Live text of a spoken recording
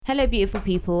Hello, beautiful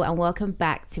people, and welcome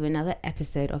back to another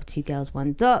episode of Two Girls,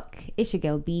 One Doc. It's your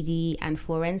girl, BD, and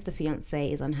Florence, the fiance,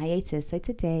 is on hiatus. So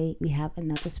today, we have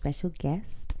another special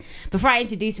guest. Before I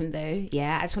introduce him, though,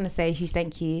 I just want to say a huge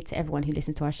thank you to everyone who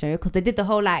listens to our show, because they did the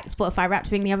whole, Spotify Wrapped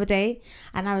thing the other day,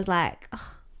 and I was like,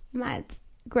 oh, mad.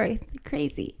 Growth,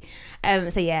 crazy.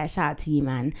 Shout out to you,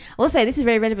 man. Also, this is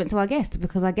very relevant to our guest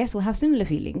because our guest will have similar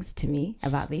feelings to me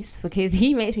about this because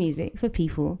he makes music for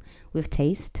people with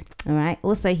taste. All right.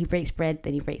 Also, he breaks bread,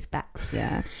 then he breaks backs.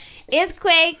 Yeah. It's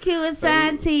Kwaku,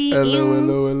 Asante.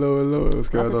 Hello. What's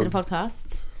going on? Welcome to the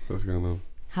podcast. What's going on?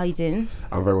 How you doing?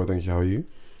 I'm very well, thank you. How are you?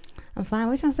 I'm fine.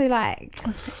 Why sound so I'm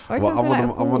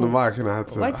on the mic and I had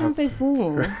to. Why sound so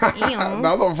formal? No, I'm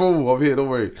not formal. I'm here. Don't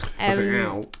worry.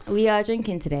 We are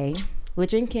drinking today. We're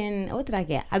drinking. What did I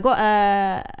get? I got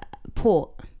a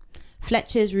port,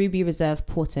 Fletcher's Ruby Reserve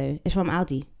Porto. It's from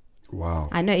Aldi. Wow.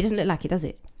 I know it doesn't look like it, does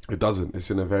it? It doesn't.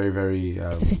 It's in a very, very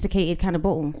sophisticated kind of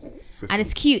bottle. And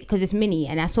it's cute because it's mini.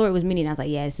 And I saw it was mini and I was like,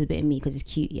 yeah, this is a bit of me because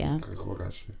it's cute, yeah. Okay, cool, I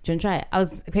got you. Do you want to try it?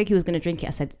 Kwaku was going to drink it.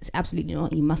 I said, absolutely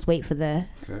not. You must wait for the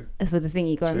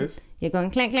thingy. Go on. Cheers. You're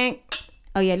going clank, clank.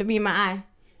 Oh, yeah, look me in my eye.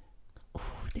 Oh,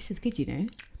 this is good, you know.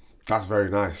 That's very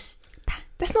nice.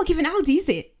 That's not giving Aldi, is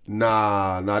it?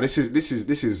 Nah. This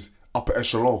is upper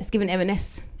echelon. It's giving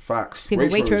M&S. Facts. It's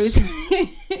giving Waitrose.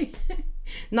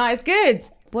 Nah, it's good.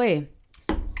 Boy.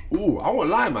 Ooh, I won't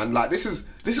lie, man. Like this is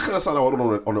kind of something I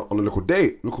want on a little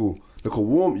date, little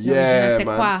warm. Yeah,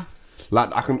 man.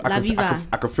 Like I can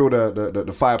feel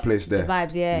the fireplace there. The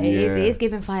vibes, yeah. It is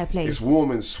giving fireplace. It's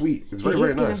warm and sweet. It's very,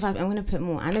 very nice. I'm gonna put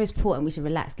more. I know it's port and we should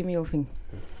relax. Give me your thing.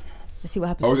 Let's see what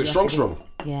happens. Oh, is it strong?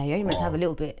 Yeah, you only meant to have a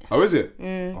little bit. Oh, is it?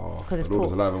 Because it's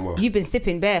port. You've been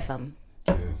sipping bare, fam.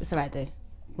 Yeah. It's alright though.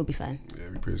 We'll be fine.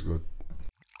 Yeah, we praise God.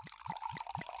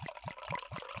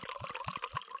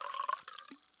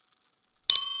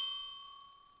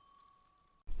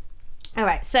 All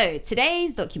right, so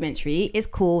today's documentary is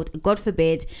called, God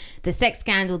Forbid, The Sex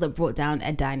Scandal That Brought Down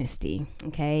a Dynasty.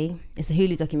 Okay, it's a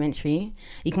Hulu documentary.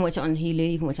 You can watch it on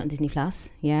Hulu, you can watch it on Disney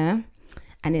Plus, yeah.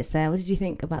 And it's what did you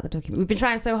think about the documentary? We've been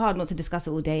trying so hard not to discuss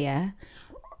it all day, yeah.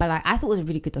 But I thought it was a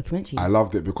really good documentary. I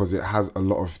loved it because it has a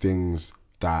lot of things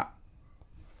that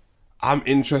I'm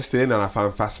interested in and I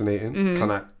find fascinating.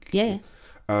 Yeah.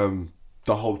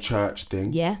 The whole church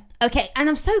thing. Yeah. Okay, and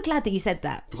I'm so glad that you said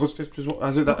that. Because that's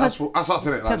what I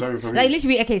started it. Like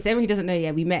literally, okay, so everyone who doesn't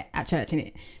know, we met at church,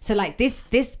 innit? So like there's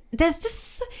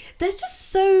just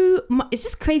so much, it's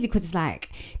just crazy because it's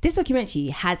like, this documentary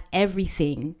has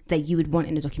everything that you would want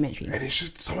in a documentary. And it's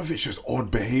just, some of it's just odd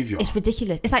behaviour. It's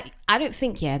ridiculous. It's like, I don't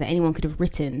think, that anyone could have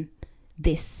written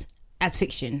this as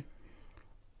fiction.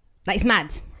 Like, it's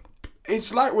mad.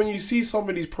 It's like when you see some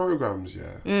of these programmes,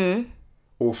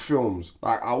 or films.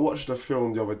 Like, I watched a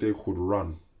film the other day called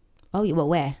Run. Oh, well,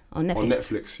 where? On Netflix? On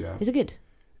Netflix, yeah. Is it good?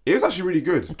 It was actually really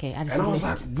good. Okay, I was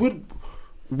like,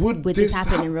 would this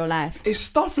happen in real life? It's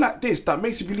stuff like this that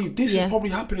makes you believe this is probably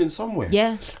happening somewhere.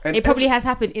 Yeah, and it probably has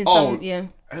happened in some,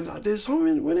 And there's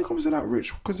something, when it comes to that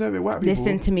rich, conservative white people.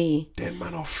 Listen to me. Them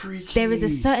man are freaky. There is a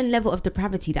certain level of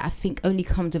depravity that I think only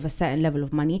comes with a certain level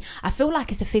of money. I feel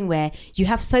like it's a thing where you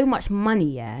have so much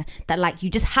money, that like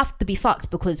you just have to be fucked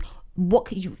because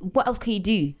what else can you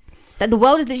do? Like, the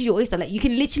world is literally your oyster. Like, you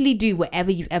can literally do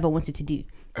whatever you've ever wanted to do.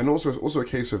 And also, it's also a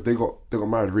case of they got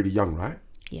married really young, right?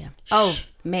 Yeah.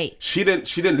 Mate. She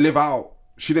didn't live out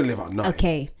nothing.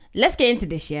 Okay. Let's get into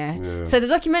this, yeah? So the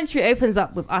documentary opens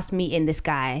up with us meeting this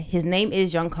guy. His name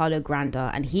is Giancarlo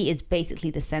Granda, and he is basically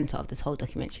the center of this whole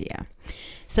documentary, yeah?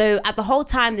 So at the whole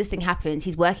time this thing happens,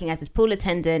 he's working as this pool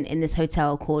attendant in this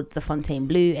hotel called the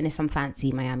Fontainebleau, and it's some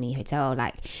fancy Miami hotel.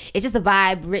 Like, it's just a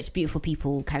vibe, rich, beautiful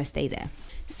people kind of stay there.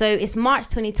 So it's March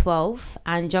 2012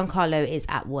 and Giancarlo is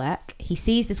at work. He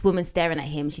sees this woman staring at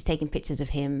him. She's taking pictures of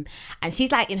him and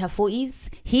she's like in her 40s.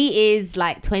 He is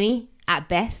like 20 at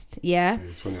best. Yeah.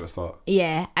 He's 20 at the start.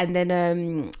 Yeah. And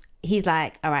then he's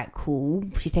like, all right, cool.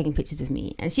 She's taking pictures of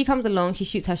me. And she comes along, she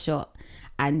shoots her shot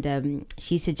and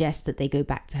she suggests that they go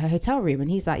back to her hotel room.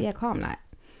 And he's like, yeah, calm, like,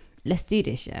 let's do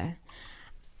this, yeah.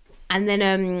 And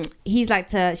then she's like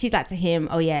to him,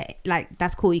 oh yeah, like,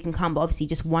 that's cool, you can come, but obviously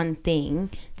just one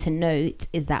thing to note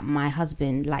is that my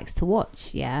husband likes to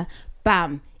watch, yeah?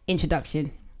 Bam,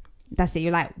 introduction. That's it.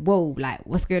 You're like, whoa, like,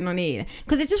 what's going on here?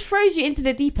 Because it just throws you into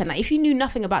the deep end. Like, if you knew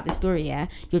nothing about this story, yeah,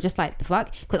 you're just like, the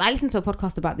fuck? Because I listened to a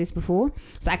podcast about this before,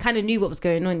 so I kind of knew what was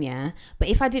going on, yeah? But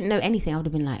if I didn't know anything, I would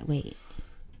have been like, wait.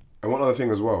 And one other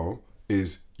thing as well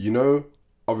is,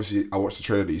 obviously I watched the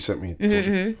trailer that you sent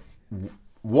me.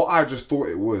 What I just thought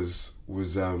it was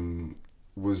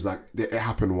was like it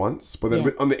happened once, but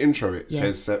then on the intro it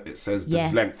says the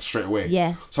length straight away.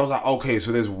 Yeah. So I was like, okay,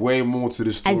 so there's way more to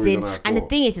this story than I thought. And the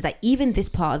thing is that even this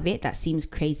part of it that seems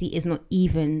crazy is not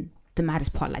even the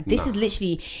maddest part. Like this is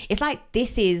literally, it's like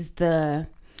this is the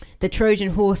Trojan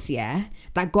horse,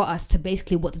 that got us to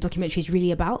basically what the documentary is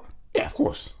really about. Yeah, of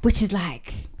course. Which is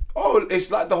like,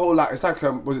 it's like the whole it's like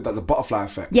was it like the butterfly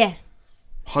effect? Yeah.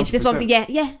 100%. If this one thing,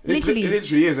 literally. It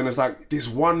literally is, and it's like this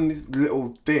one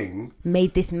little thing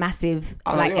made this massive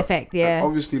effect. Yeah, and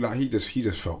obviously, like he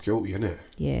just felt guilty, innit?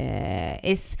 Yeah,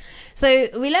 so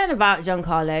we learn about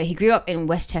Giancarlo. He grew up in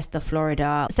Westchester,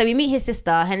 Florida. So we meet his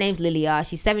sister. Her name's Lilia.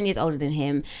 She's 7 years older than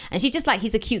him, and she's just like,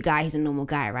 he's a cute guy. He's a normal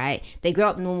guy, right? They grew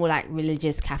up normal, like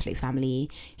religious Catholic family.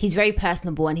 He's very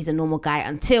personable, and he's a normal guy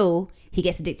until he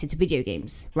gets addicted to video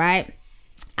games, right?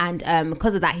 And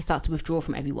because of that, he starts to withdraw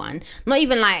from everyone. Not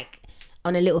even like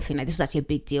on a little thing. Like this was actually a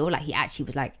big deal. Like he actually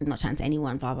was like not chatting to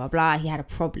anyone, blah, blah, blah. He had a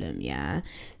problem, yeah.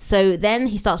 So then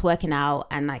he starts working out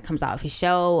and like comes out of his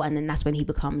shell. And then that's when he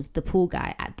becomes the pool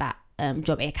guy at that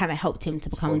job. It kind of helped him to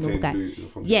become a normal guy.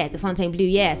 The Fontainebleau,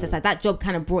 yeah. So it's like that job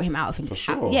kind of brought him out of him. For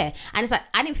sure. Yeah. And it's like,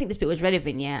 I didn't think this bit was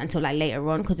relevant, until like later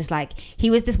on. Because it's like, he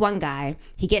was this one guy,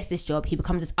 he gets this job, he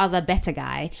becomes this other better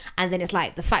guy. And then it's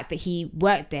like, the fact that he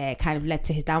worked there kind of led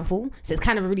to his downfall. So it's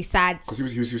kind of really sad.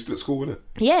 Because he was still at school, wasn't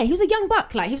it? Yeah, he was a young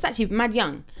buck. Like, he was actually mad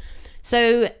young.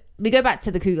 So we go back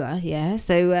to the cougar, yeah.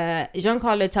 So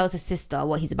Giancarlo tells his sister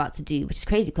what he's about to do, which is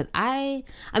crazy because I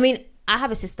mean, I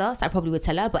have a sister, so I probably would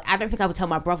tell her, but I don't think I would tell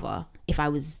my brother if I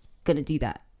was going to do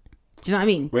that. Do you know what I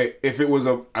mean? Wait, if it was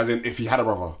as in if he had a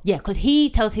brother? Yeah, because he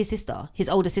tells his sister, his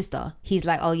older sister, he's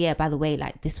like, oh yeah, by the way,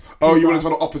 like this. Oh, you want to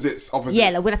tell the opposites? Yeah,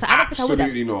 like when I don't think I would have.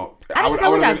 Absolutely not. I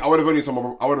would have only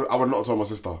told I would not told my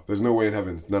sister. There's no way in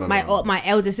heaven. No. My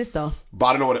elder sister. But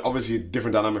I don't know what. Obviously,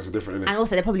 different dynamics are different, innit? And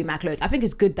also, they're probably mad close. I think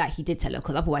it's good that he did tell her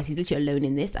because otherwise, he's literally alone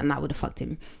in this, and that would have fucked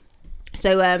him.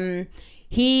 So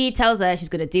he tells her she's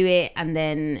gonna do it, and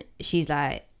then she's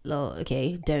like, "Well,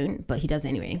 okay, don't," but he does it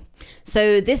anyway.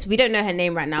 So we don't know her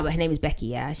name right now, but her name is Becky.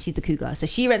 Yeah, she's the cougar. So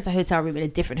she rents a hotel room in a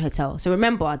different hotel. So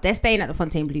remember, they're staying at the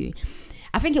Fontainebleau.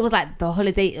 I think it was like the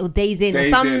Holiday or Days Inn or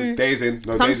some Days Inn.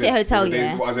 No, some Days shit Inn. hotel. No,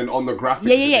 Yeah, as in on the graphic.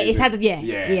 Yeah. It's had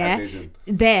Days Inn.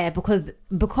 There because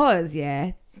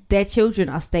their children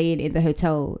are staying in the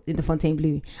hotel in the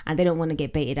Fontainebleau and they don't want to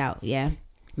get baited out. Yeah,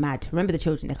 mad. Remember the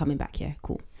children? They're coming back. Yeah,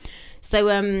 cool. So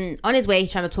on his way,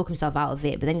 he's trying to talk himself out of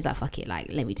it, but then he's like, fuck it,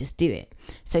 like, let me just do it.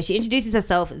 So she introduces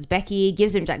herself as Becky,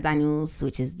 gives him Jack Daniels,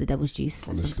 which is the devil's juice.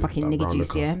 Honestly, some fucking nigger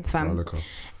juice, liquor. Fam.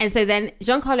 And so then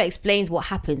Giancarlo explains what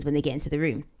happens when they get into the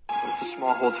room. It's a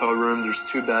small hotel room, there's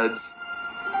 2 beds.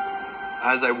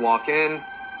 As I walk in,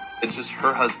 it's just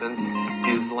her husband.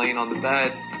 He's laying on the bed,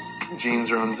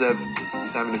 jeans are unzipped,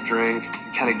 he's having a drink,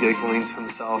 kind of giggling to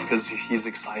himself because he's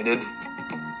excited.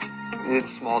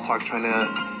 It's small talk, trying to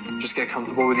just get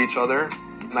comfortable with each other.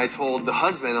 And I told the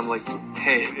husband, I'm like,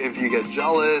 hey, if you get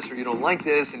jealous or you don't like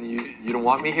this and you don't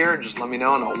want me here, just let me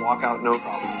know and I'll walk out, no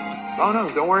problem. Oh no,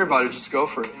 don't worry about it, just go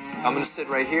for it. I'm gonna sit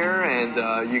right here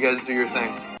and you guys do your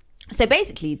thing. So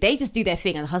basically, they just do their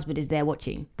thing and the husband is there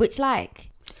watching, which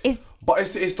like is. But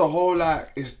it's the whole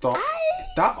like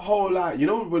that whole like, you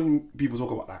know when people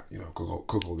talk about like, you know,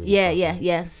 cuckolding.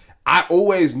 Yeah. I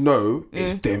always know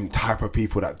it's them type of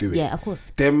people that do it. Yeah, of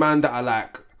course. Them man that are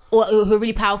like, or who are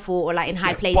really powerful or like in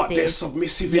high places. But they're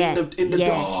submissive in the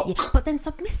dark. Yeah. But then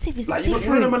submissive is like different.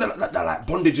 You know the man that like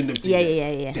bondage in them things.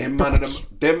 Yeah. Them man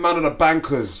are the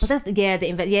bankers. But that's the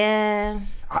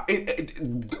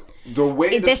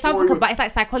way there's something about it's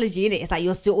like psychology, innit? It's like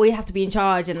you're still you have to be in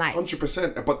charge and like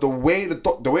 100%. But the way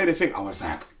they think, I was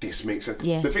like, this makes sense.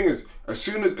 Yeah. The thing is, as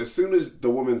soon as the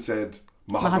woman said,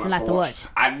 my husband likes to watch,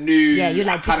 I knew. Yeah, you're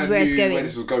like, this is where it's going. Where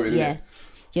this was going. Yeah.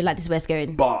 You're like, this is where it's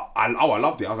going. But I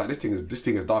loved it. I was like, this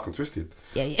thing is dark and twisted.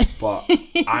 Yeah. But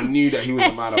I knew that he was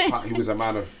a man of he was a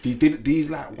man of these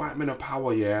like white men of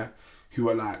power, who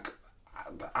are like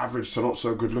average to not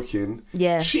so good looking.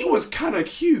 Yeah. She was kind of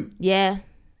cute. Yeah.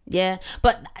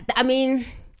 But I mean,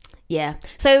 yeah.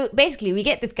 So basically, we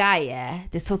get this guy,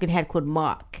 this talking head called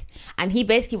Mark, and he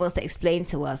basically wants to explain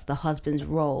to us the husband's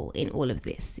role in all of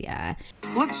this. Yeah.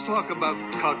 Let's talk about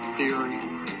cuck theory.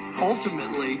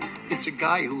 Ultimately, it's a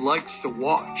guy who likes to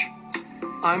watch.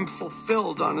 I'm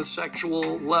fulfilled on a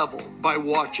sexual level by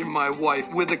watching my wife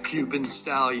with a Cuban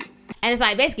stallion. And it's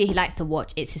like, basically, he likes to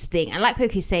watch. It's his thing. And like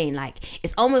Kwaku's saying, like,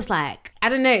 it's almost like, I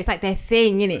don't know, it's like their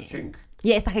thing, innit? Kink.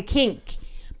 Yeah, it's like a kink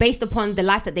based upon the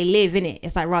life that they live, innit?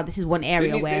 It's like, right, this is one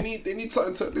area where... They need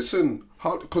something to listen.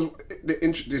 Because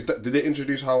did they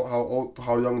introduce how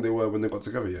young they were when they got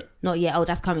together yet? Not yet. Oh,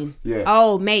 that's coming. Yeah.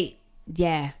 Oh, mate.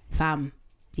 Yeah, fam.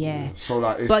 Yeah. So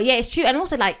like, but yeah, it's true. And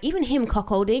also like even him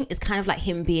cuckolding is kind of like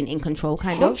him being in control,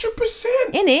 kind of. 100%.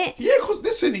 In it. Yeah, because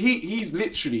listen, he's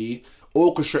literally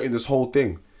orchestrating this whole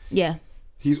thing. Yeah.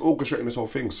 He's orchestrating this whole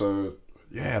thing. So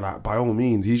yeah, like by all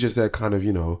means, he's just there, kind of,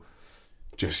 you know,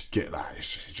 just get like it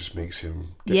just makes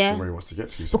him get to where he wants to get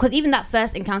to. So. Because even that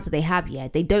first encounter they have,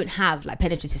 they don't have like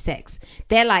penetrative sex.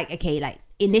 They're like, okay, like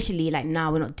initially, like,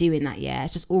 nah, we're not doing that. Yeah,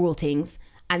 it's just oral things,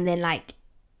 and then like.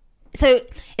 So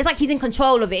it's like he's in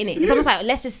control of it, innit? It's almost like,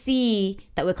 let's just see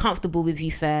that we're comfortable with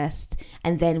you first,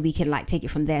 and then we can like take it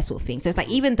from there, sort of thing. So it's like,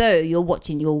 even though you're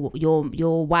watching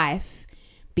your wife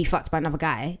be fucked by another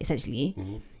guy, essentially,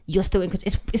 you're still in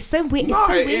control. It's so weird. No,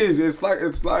 it is. It's like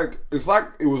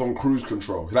it was on cruise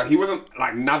control. Like he wasn't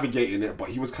like navigating it, but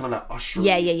he was kind of like ushering.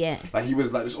 Yeah. Like he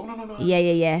was like, oh no.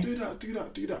 Yeah. Do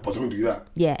that, but don't do that.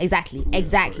 Yeah, exactly. So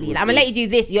I'm gonna let you do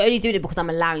this. You're only doing it because I'm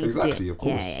allowing you to do it. Exactly, of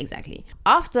course. Yeah, exactly.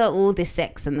 After all this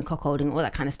sex and the cuckolding, all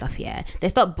that kind of stuff, they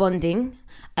start bonding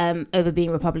over being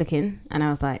Republican, and I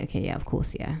was like, okay, yeah, of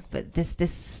course, yeah. But this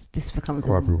becomes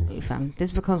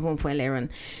this becomes more important later on.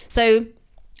 So.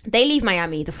 They leave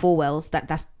Miami, the Falwells,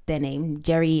 that's their name,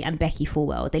 Jerry and Becky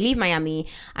Falwell. They leave Miami,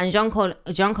 and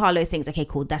Giancarlo thinks, okay,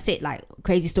 cool, that's it. Like,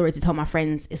 crazy story to tell my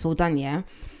friends, it's all done, yeah?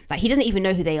 Like, he doesn't even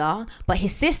know who they are, but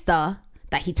his sister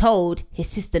that he told, his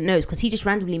sister knows, because he just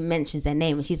randomly mentions their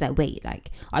name, and she's like, wait,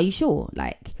 like, are you sure?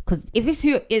 Like, because if it's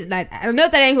who, it's like, I don't know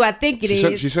that ain't who I think it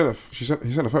is. He sent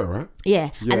a photo, right? Yeah.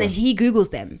 And then he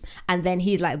Googles them, and then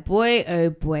he's like, boy,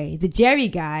 oh boy, the Jerry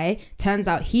guy, turns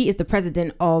out he is the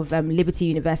president of Liberty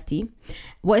University.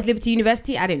 What is Liberty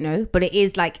University? I don't know, but it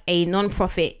is like a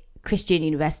non-profit Christian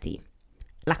university,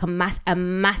 like a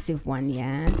massive one,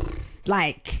 yeah.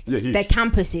 Like their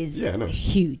campus is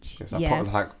huge. It's like part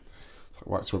of like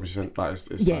white supremacy central, like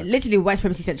it's like, literally white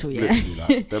supremacy central, literally,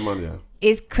 like, their money,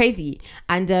 it's crazy.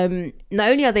 And not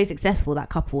only are they successful, that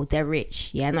couple, they're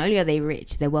rich, not only are they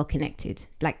rich, they're well connected,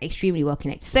 like extremely well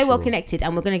connected, well connected,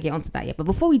 and we're gonna get onto that yet. But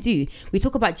before we do, we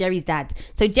talk about Jerry's dad.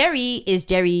 So Jerry is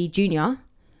Jerry Jr.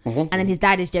 And then his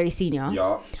dad is Jerry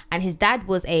Senior. And his dad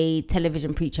was a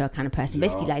television preacher kind of person,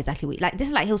 basically like exactly what, like this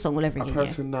is like Hillsong all over again. A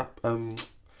person that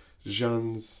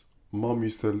Jean's mom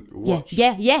used to watch.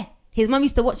 Yeah. His mum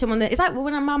used to watch him on the. It's like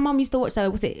when my mum used to watch.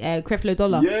 What's it? Creflo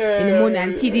Dollar in the morning,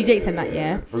 and TD Jakes and that.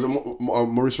 Yeah. Was it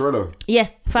Maurice Sorello? Yeah,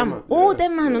 fam. All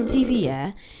them man on TV.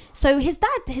 Yeah. So his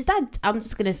dad. I'm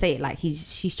just gonna say it like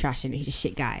she's trash and he's a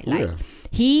shit guy. Like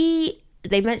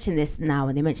they mention this now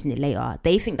and they mention it later.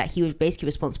 They think that he was basically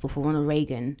responsible for Ronald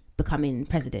Reagan becoming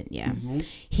president. Yeah.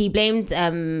 He blamed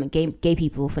gay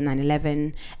people for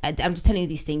 9/11. I'm just telling you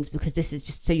these things because this is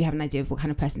just so you have an idea of what kind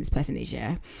of person this person is.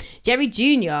 Yeah. Jerry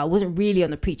Jr. wasn't really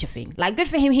on the preacher thing. Like, good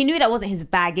for him. He knew that wasn't his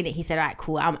bag, innit? He said, all right,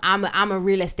 cool. I'm a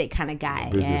realistic kind of guy.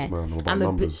 Businessman. All about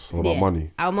numbers. All about money.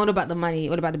 I'm all about the money.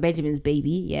 All about the Benjamins,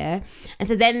 baby. Yeah. And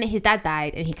so then his dad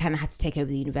died and he kind of had to take over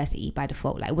the university by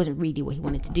default. Like, it wasn't really what he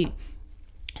wanted to do.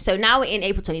 So now we're in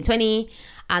April 2020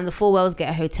 and the Falwells get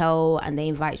a hotel and they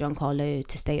invite Giancarlo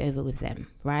to stay over with them,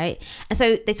 right? And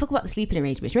so they talk about the sleeping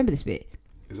arrangements. Remember this bit?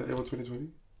 Is that April 2020?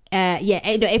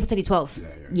 April 2012.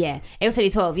 Yeah, April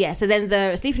 2012, yeah. So then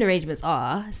the sleeping arrangements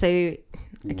are, so,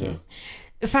 okay.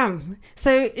 Fam,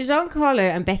 so Giancarlo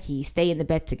and Becky stay in the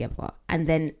bed together and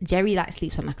then Jerry like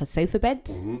sleeps on like a sofa bed.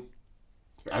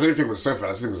 I didn't think it was a sofa.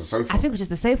 I think it was a sofa. I think it was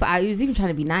just a sofa. I was even trying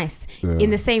to be nice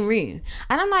in the same room.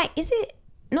 And I'm like, is it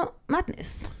not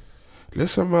madness?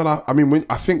 Listen, man. I mean,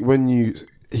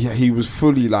 he was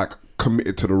fully like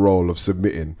committed to the role of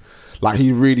submitting. Like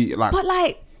he really like.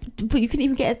 But you couldn't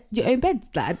even get your own bed,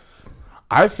 lad.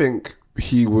 I think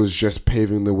he was just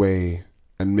paving the way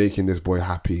and making this boy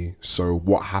happy. So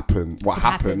what happened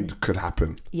could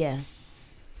happen. Yeah,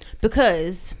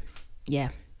 because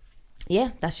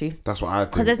yeah, that's true. That's what I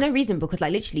think. Because there's no reason, because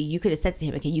like literally you could have said to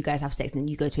him, okay, you guys have sex and then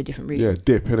you go to a different room. Yeah,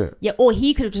 dip, innit? Yeah, or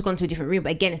he could have just gone to a different room.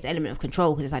 But again, it's the element of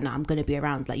control because it's like, no, I'm going to be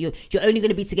around. Like you're only going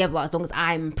to be together as long as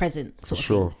I'm present. Sort of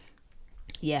thing.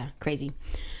 Yeah, crazy.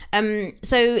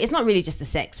 So it's not really just the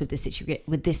sex with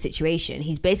this situation.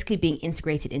 He's basically being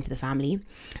integrated into the family.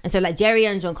 And so like Jerry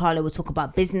and Giancarlo would talk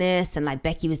about business and like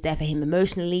Becky was there for him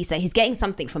emotionally. So he's getting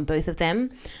something from both of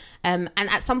them. And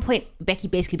at some point, Becky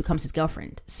basically becomes his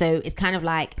girlfriend. So it's kind of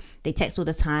like they text all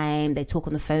the time. They talk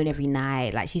on the phone every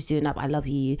night. Like she's doing up, I love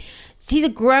you. She's a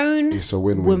grown It's a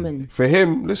win-win. woman. For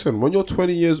him, listen, when you're a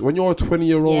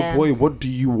 20-year-old boy, what do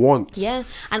you want? Yeah.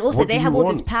 And also they have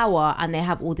all this power and they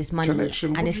have all this money.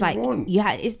 Connection. And it's like, when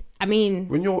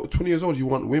you're 20 years old, you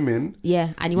want women.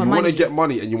 Yeah. And you want money. You want to get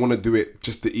money and you want to do it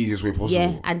just the easiest way possible.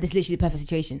 Yeah. And this is literally the perfect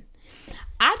situation.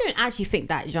 I don't actually think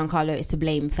that Giancarlo is to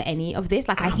blame for any of this.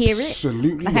 Like, I hear it.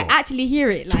 Absolutely Like, not. I actually hear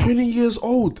it. Like, 20 years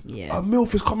old. Yeah. A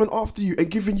MILF is coming after you and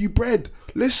giving you bread.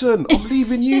 Listen, I'm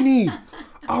leaving uni.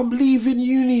 I'm leaving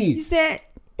uni. you said...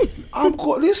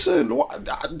 Listen,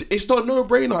 it's not a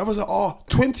no-brainer. I was like,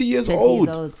 20 years 20 old.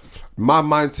 years old. My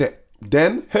mindset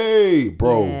then, hey,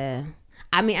 bro. Yeah.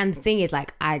 I mean, and the thing is,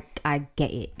 like, I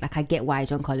get it. Like, I get why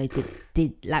Giancarlo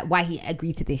did like, why he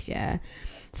agreed to this, yeah.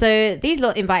 So these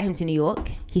lot invite him to New York.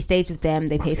 He stays with them.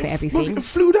 They pay for everything. He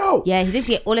flew out. Yeah, he just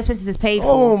get all expenses is paid for.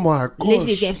 Oh my gosh.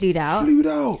 Literally getting flued out.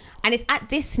 out. And it's at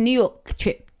this New York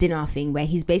trip dinner thing where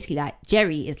he's basically like,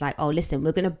 Jerry is like, oh, listen,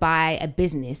 we're going to buy a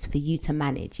business for you to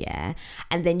manage, yeah?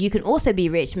 And then you can also be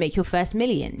rich, make your first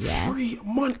million, yeah? 3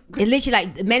 months. It's literally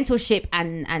like mentorship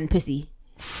and pussy.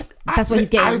 That's what he's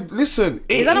getting. Listen.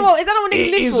 Is that not what it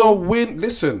niggas live is for? a win.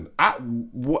 Listen.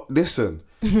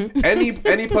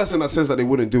 Any person that says that they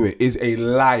wouldn't do it is a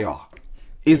liar.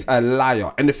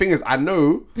 And the thing is, I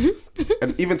know,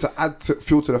 and even to add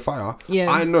fuel to the fire,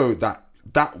 I know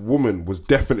that woman was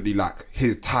definitely like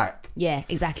his type. Yeah,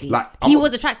 exactly. Like, he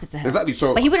was attracted to her. Exactly.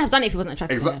 So, but he wouldn't have done it if he wasn't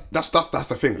attracted to her. That's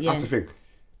the thing. Yeah. That's the thing.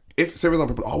 If, say for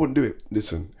example, I wouldn't do it.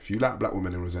 Listen, if you like black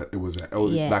women, it was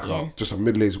just a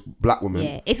middle-aged black woman.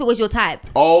 Yeah, if it was your type.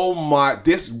 Oh my,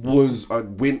 this was a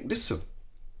win. Listen.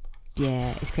 Yeah,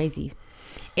 it's crazy.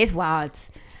 It's wild.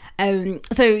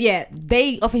 So yeah,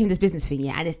 they offer him this business thing,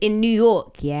 yeah, and it's in New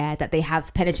York, yeah, that they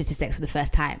have penetrative sex for the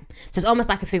first time. So it's almost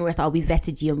like a thing where it's like, oh, we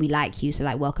vetted you and we like you, so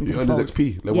like, welcome to the fold.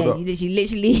 XP, yeah, up. You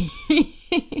literally.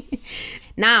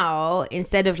 Now,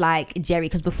 instead of like Jerry,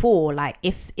 because before, like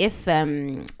if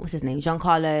what's his name,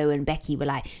 Giancarlo and Becky were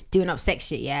like doing up sex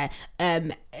shit, yeah,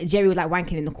 Jerry was like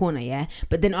wanking in the corner, yeah.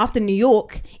 But then after New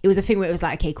York, it was a thing where it was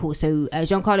like, okay, cool. So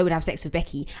Giancarlo would have sex with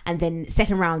Becky, and then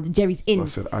second round, Jerry's in. I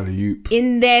said alley-oop.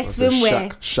 In their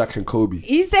swimwear. Shaq and Kobe.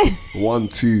 He said 1,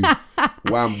 2,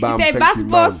 wham, bam. He said, thank you,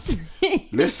 boss.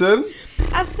 Listen.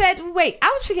 I said, wait. I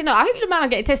was thinking, no, I hope the man are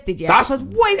getting tested, yeah. That's because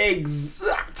what is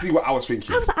exactly what I was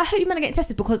thinking. I was like, I hope you man are getting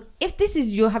tested, because if this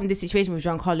is you're having this situation with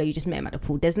Giancarlo, you just met him at the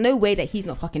pool. There's no way that he's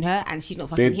not fucking her and she's not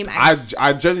fucking him.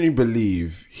 I genuinely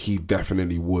believe he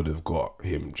definitely would have got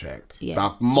him checked. Yeah.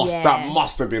 That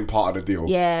must have been part of the deal.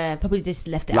 Yeah, probably just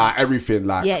left it like out. Everything,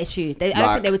 like, yeah, it's true. I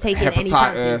don't think they were taking any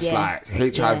chances. Yeah.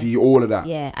 Like HIV, all of that.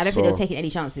 Yeah, I don't think they were taking any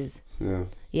chances.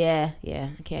 Yeah. Yeah.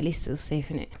 Okay, at least it was safe,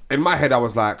 innit? In my head, I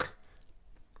was like,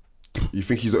 you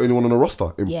think he's the only one on the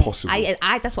roster? Impossible. Yeah.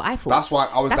 I that's what I thought. That's why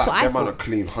I was like, them man are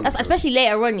clean. 100%. Especially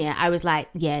later on, yeah, I was like,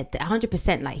 yeah,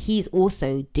 100%. Like, he's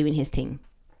also doing his thing.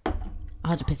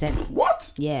 100%.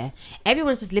 What? Yeah,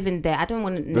 everyone's just living there. I don't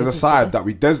want to. There's a side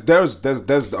that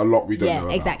there's a lot we don't know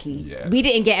about. Exactly. Yeah, we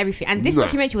didn't get everything, and this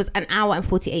documentary was an hour and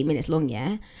 48 minutes long.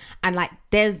 Yeah, and like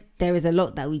there is a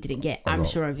lot that we didn't get. I'm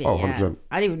sure of it. Oh, yeah. 100%.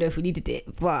 I don't even know if we needed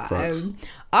it, but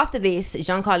after this,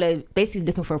 Giancarlo basically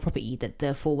looking for a property that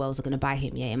the Four Wells are going to buy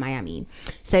him. Yeah, in Miami.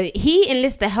 So he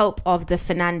enlists the help of the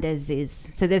Fernandezes.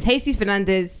 So there's Jesus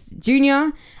Fernandez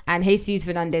Jr. and Jesus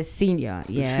Fernandez Sr.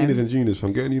 Yeah, seniors and juniors.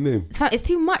 From getting your name. It's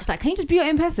too much. Like, can you just be your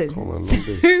own person? Come on,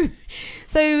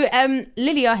 so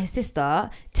Lilia, his sister,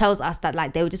 tells us that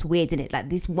like they were just weird in it, like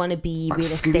this wannabe like real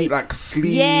estate, like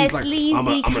sleaze, yeah, like, sleazy I'm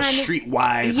a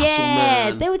streetwise hustle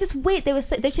man. They were just weird.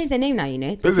 They've changed their name now, you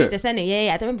know. They changed their surname.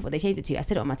 Yeah, I don't remember what they changed it to. I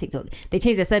said it on my TikTok. They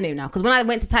changed their surname now, because when I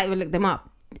went to type and look them up,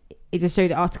 it just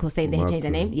showed the article saying they had changed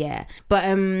their name. Yeah, but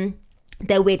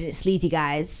they're weird and it's sleazy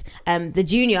guys.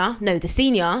 The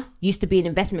senior used to be an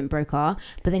investment broker,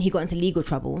 but then he got into legal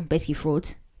trouble, basically fraud.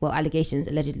 Well, allegations,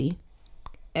 allegedly.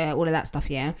 All of that stuff,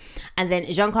 yeah. And then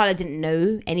Giancarlo didn't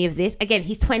know any of this. Again,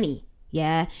 he's 20,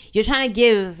 yeah. You're trying to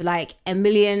give like $1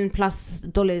 million+ to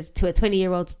a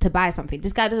 20-year-old to buy something.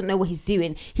 This guy doesn't know what he's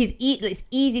doing. It's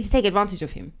easy to take advantage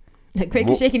of him. Like, Craig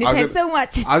is shaking his head so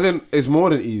much. As in, it's more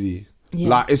than easy. Yeah.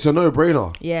 Like, it's a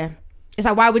no-brainer. Yeah. It's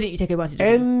like, why wouldn't you take advantage of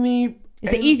him?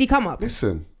 It's an easy come up.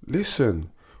 Listen.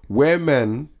 We're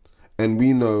men, and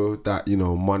we know that, you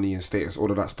know, money and status,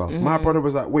 all of that stuff. My brother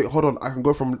was like, wait, hold on, I can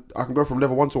go from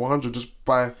level 1 to 100 just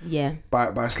by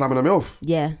slamming a MILF.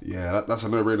 Yeah. Yeah, that's a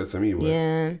no-brainer to me. Boy.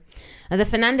 Yeah. And the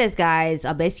Fernandez guys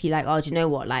are basically like, oh, do you know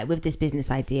what? Like, with this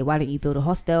business idea, why don't you build a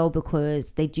hostel?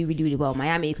 Because they do really, really well in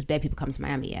Miami, because bare people come to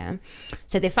Miami, yeah?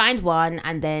 So they find one,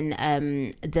 and then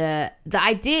the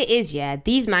idea is, yeah,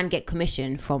 these men get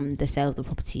commission from the sale of the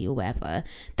property or whatever.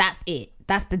 That's it.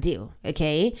 That's the deal,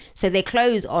 okay? So they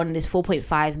close on this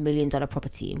 $4.5 million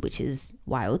property, which is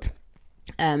wild.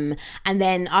 And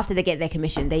then after they get their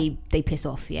commission, they piss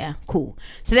off. Yeah, cool.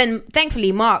 So then,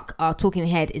 thankfully, Mark, our talking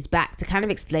head, is back to kind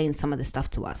of explain some of the stuff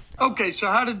to us. Okay, so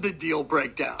how did the deal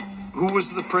break down? Who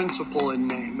was the principal in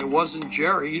name? It wasn't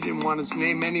Jerry. He didn't want his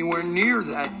name anywhere near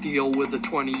that deal with a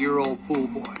 20-year-old pool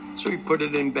boy. So he put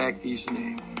it in Becky's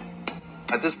name.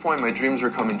 At this point, my dreams were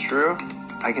coming true.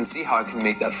 I can see how I can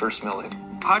make that first million.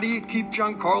 How do you keep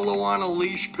Giancarlo on a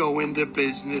leash, go into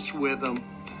business with him?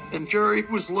 And Jerry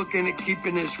was looking at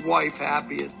keeping his wife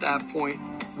happy at that point.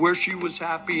 Where she was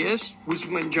happiest was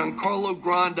when Giancarlo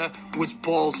Granda was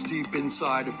balls deep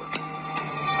inside of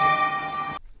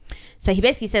her. So he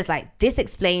basically says, like, this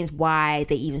explains why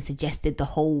they even suggested the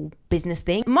whole business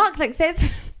thing. Mark says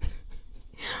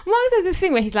this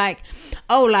thing where he's like,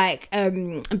 oh, like,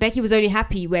 Becky was only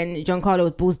happy when Giancarlo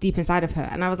was balls deep inside of her.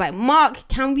 And I was like, Mark,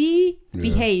 can we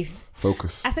behave?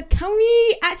 Focus. I said, can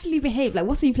we actually behave? Like,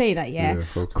 what are you playing at? Yeah,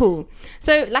 focus. Cool.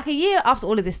 So, like, a year after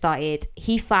all of this started,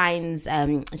 he finds,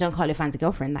 Giancarlo finds a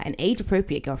girlfriend, like an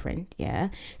age-appropriate girlfriend, yeah?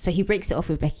 So he breaks it off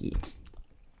with Becky.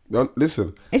 No,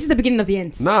 listen. This is the beginning of the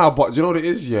end. Nah, but do you know what it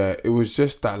is, yeah? It was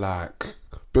just that, like,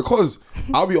 because,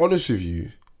 I'll be honest with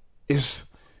you, it's,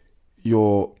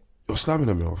 you're slamming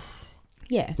them off.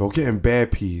 Yeah. You're getting bare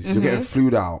peas. You're getting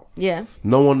flued out. Yeah.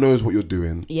 No one knows what you're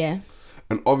doing. Yeah.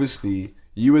 And obviously,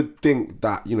 you would think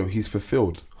that, you know, he's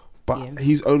fulfilled. But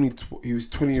he's only, he was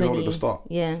 20 years old at the start.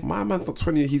 Yeah. My man's not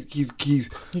 20. He's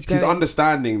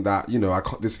understanding that, you know, I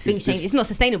can't, Things change. It's not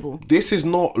sustainable. This is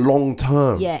not long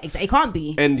term. Yeah, exactly. It can't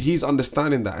be. And he's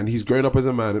understanding that, and he's growing up as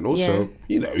a man, and also,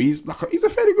 you know, he's a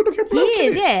fairly good looking bloke. He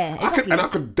is, yeah. Exactly. I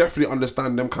could definitely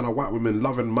understand them kind of white women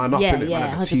loving man up in it. Yeah,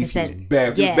 man, like the teeth 100%.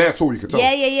 bare tall, you could tell.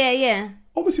 Yeah.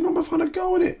 Obviously, my man found a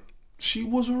girl in it. She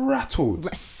was rattled.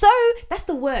 So, that's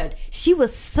the word. She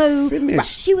was so...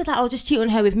 Finished. She was like, I'll just cheat on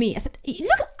her with me. I said,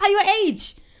 look at your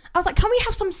age. I was like, can we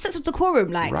have some sense of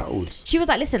decorum? Like, rattled. She was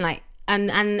like, listen, like,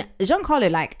 and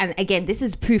Giancarlo, like, and again, this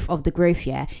is proof of the growth,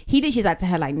 yeah. He literally said to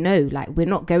her, like, no, like, we're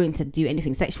not going to do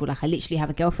anything sexual. Like, I literally have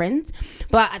a girlfriend.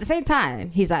 But at the same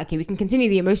time, he's like, okay, we can continue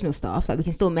the emotional stuff. Like, we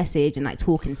can still message and, like,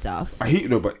 talk and stuff.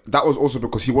 But that was also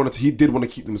because he did want to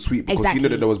keep them sweet because he knew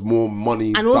that there was more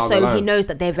money. And also, he knows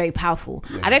that they're very powerful.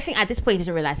 Yeah. I don't think at this point he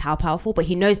doesn't realize how powerful, but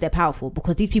he knows they're powerful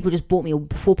because these people just bought me a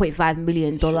 $4.5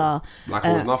 million. Sure. Like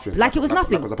it was nothing. Like it was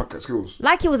nothing. Like it was a packet of skills.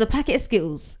 Like it was a packet of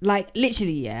skills. Like,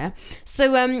 literally, yeah.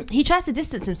 So, he tries to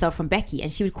distance himself from Becky,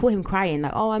 and she would call him crying,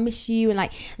 like, oh, I miss you. And,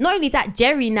 like, not only that,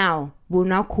 Jerry will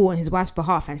now call on his wife's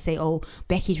behalf and say, oh,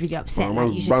 Becky's really upset.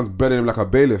 Man, man's bending him like a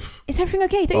bailiff. Is everything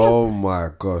okay? Oh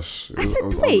my gosh. It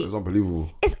was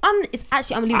unbelievable. It's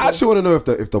actually unbelievable. I actually want to know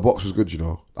if the box was good, you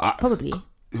know. Probably.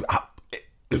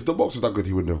 If the box was that good,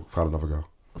 he wouldn't have found another girl.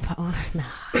 Nah.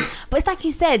 But it's like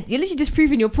you said, you're literally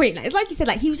disproving your point. Like, it's like you said,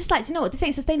 like, he was just like, you know what, this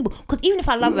ain't sustainable. Because even if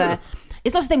I love her,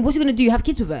 it's not sustainable. What's he going to do? Have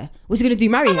kids with her? What's he going to do?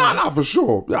 Marry her? Nah, for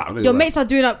sure. Yeah, your mates are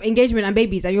doing up engagement and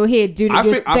babies, and you're here doing your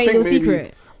dating little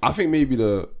secret. I think maybe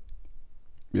but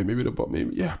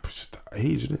just the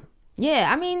age, isn't it? Yeah,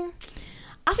 I mean,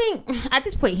 I think at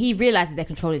this point he realizes they're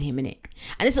controlling him, innit?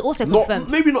 And this is also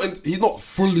confirmed. He's not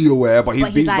fully aware, but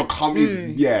he's like, become.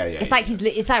 Yeah. It's like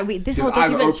this whole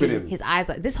documentary. His eyes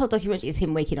are. This whole documentary is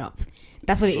him waking up.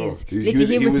 That's what it is. He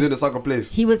was in the sunken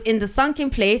place. He was in the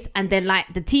sunken place, and then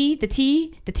like the tea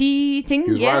thing.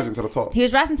 He was rising to the top. He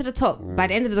was rising to the top. By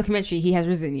the end of the documentary, he has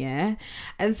risen, yeah.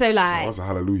 And so like, that's a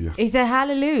hallelujah. It's a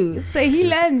hallelujah. So he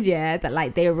learns, yeah, that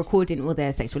like they were recording all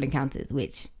their sexual encounters,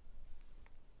 which,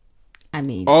 I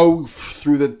mean,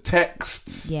 through the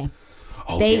texts. Yeah.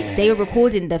 They were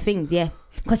recording the things, yeah.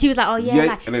 Because he was like, oh yeah,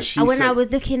 like, and when I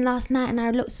was looking last night and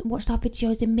I watched our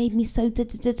videos, it made me so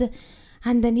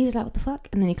And then he was like, what the fuck?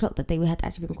 And then he clocked that they had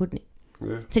actually been recording it.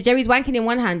 Yeah. So Jerry's wanking in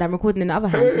one hand and recording in the other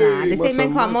hand. They say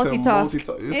men can't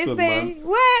multitask.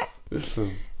 What?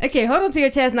 Listen. Okay, hold on to your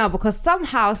chairs now because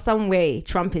somehow, some way,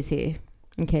 Trump is here.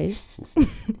 Okay?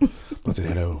 What's it,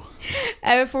 hello?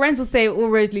 Friends will say all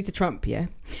roads lead to Trump, yeah?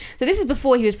 So this is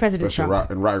before he was President Trump.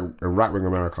 In right-wing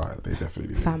America, they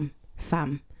definitely do.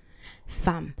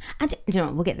 Fam. And you know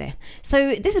what, we'll get there.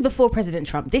 So this is before President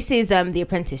Trump. This is the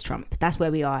Apprentice Trump. That's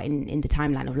where we are in the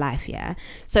timeline of life, yeah.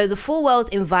 So the four worlds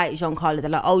invite Giancarlo.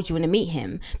 They're like, oh, do you want to meet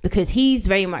him? Because he's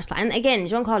very much like, and again,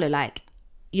 Giancarlo, like,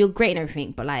 you're great and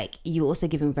everything, but like, you were also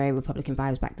giving very Republican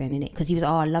vibes back then, innit? Because he was,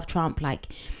 oh, I love Trump, like,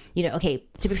 you know, okay,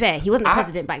 to be fair, he wasn't the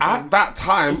president back then. At that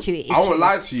time, it's true, I won't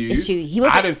lie to you. It's true.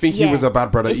 I didn't think he was a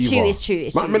bad brother either. It's true.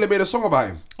 Mac Miller made a song about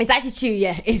him. It's actually true,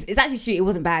 yeah. It's actually true. It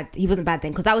wasn't bad. He wasn't bad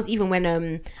then, because that was even when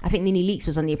I think Nene Leakes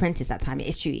was on The Apprentice that time.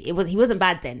 It's true. He wasn't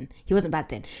bad then.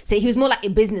 So he was more like a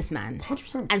businessman.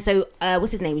 100%. And so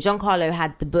what's his name? Giancarlo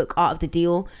had the book Art of the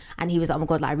Deal, and he was like, oh my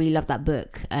god, like I really love that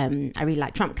book. I really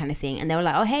like Trump kind of thing. And they were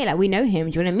like, oh hey, like we know him.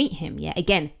 Do you want to meet him? Yeah.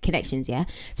 Again, connections. Yeah.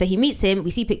 So he meets him.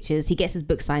 We see pictures. He gets his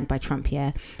book signed by Trump.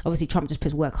 Yeah. Obviously, Trump just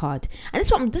puts work hard, and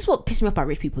this is what pisses me off about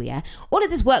rich people. Yeah. All of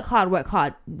this work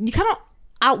hard. You cannot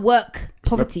outwork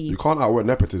poverty. You can't outwork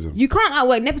nepotism. You can't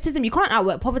outwork nepotism. You can't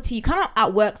outwork poverty. You cannot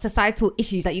outwork societal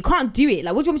issues. Like you can't do it.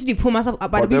 Like what do you want me to do? Pull myself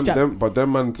up by the bootstrap? But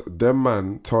them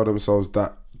man tell themselves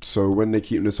that. So when they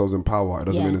keep themselves in power, it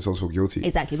doesn't mean themselves feel guilty.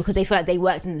 Exactly, because they feel like they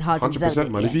worked in hard and deserved 100%,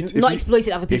 it. man. Yeah. If Not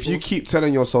exploited other people. If you keep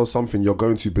telling yourself something, you're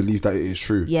going to believe that it is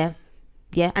true. Yeah.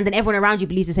 And then everyone around you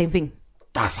believes the same thing.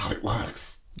 That's how it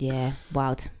works. Yeah,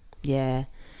 wild. Yeah.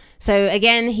 So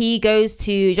again,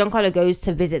 Giancarlo goes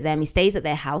to visit them. He stays at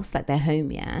their house, like their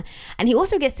home, yeah. And he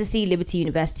also gets to see Liberty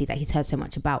University that he's heard so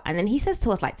much about. And then he says to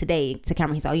us, like today, to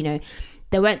camera, he's like, oh, you know,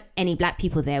 there weren't any black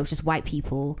people there. It was just white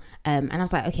people. And I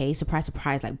was like, okay, surprise,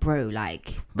 surprise. Like, bro,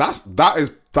 like... That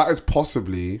is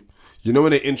possibly... You know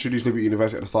when they introduced Liberty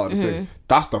University at the start of the thing?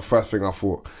 That's the first thing I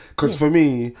thought. Because for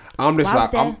me, I'm just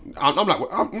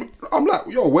I'm like,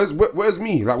 yo, where's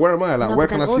me? Like, where am I? Like, where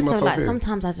can I see myself like, here?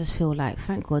 Sometimes I just feel like,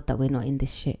 thank God that we're not in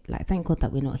this shit. Like, thank God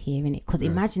that we're not hearing it. Because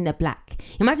imagine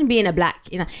being a black,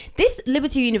 you know. This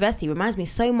Liberty University reminds me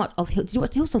so much of... Did you watch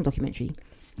the Hillsong documentary?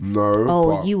 No.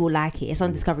 Oh, you will like it. It's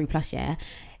on Discovery Plus, yeah.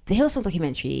 The Hillsong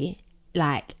documentary,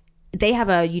 like, they have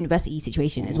a university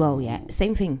situation as well, yeah.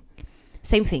 Same thing.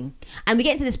 And we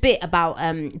get into this bit about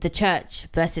the church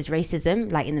versus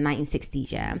racism, like in the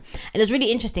 1960s, yeah. And it was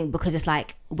really interesting because it's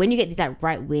like when you get these like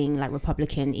right wing, like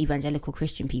Republican, evangelical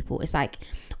Christian people, it's like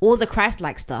all the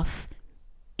Christ-like stuff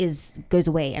goes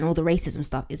away, and all the racism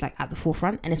stuff is like at the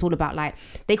forefront, and it's all about like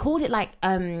they called it like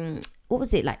what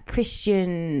was it, like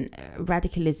Christian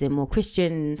radicalism or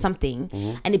Christian something,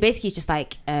 and it basically is just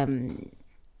like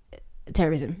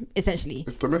terrorism essentially.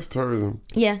 It's domestic terrorism.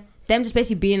 Yeah. Them just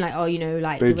basically being like, oh, you know,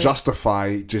 like... They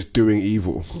justify just doing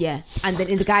evil. Yeah. And then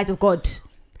in the guise of God.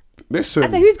 Listen. I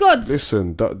said, who's God?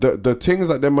 Listen. The things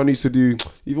that them man used to do,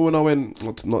 even when I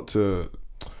went, not to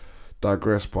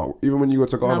digress, but even when you go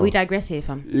to Ghana... No, we digress here,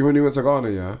 fam. Even when you went to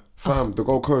Ghana, yeah? Fam, the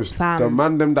Gold Coast. Fam. The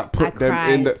man them that put them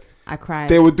in the... I cried.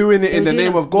 They were doing it in the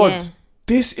name of God. Yeah.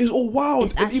 This is all wild.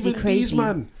 It's actually even crazy. These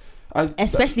man...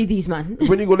 Especially these man.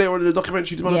 When you go later on in the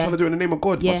documentary, the man are trying to do it in the name of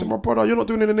God. I said, my brother, you're not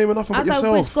doing it in the name of nothing but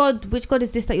yourself. Which God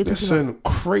is this that you're talking about? Listen,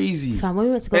 crazy. Fam, when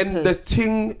we went to Gold Coast. The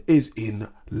thing is in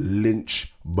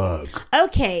Lynchburg.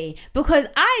 Okay, because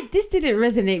this didn't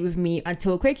resonate with me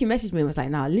until Kwaku messaged me and was like,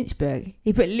 nah, Lynchburg.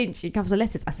 He put Lynch in capital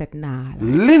letters. I said, nah. Like,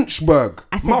 Lynchburg.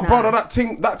 I said, my nah. brother, that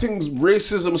thing's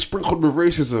racism sprinkled with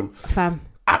racism. Fam.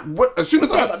 As soon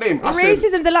as I heard that name, I said...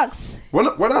 Racism deluxe.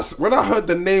 When I heard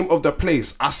the name of the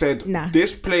place, I said, nah.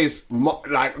 This place,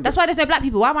 like... That's why there's no black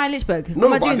people. Why am I in Lynchburg? No,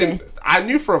 but I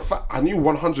knew for a fact, I knew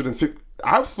 150...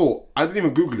 I thought, I didn't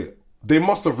even Google it. They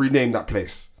must have renamed that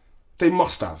place. They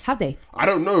must have. Have they? I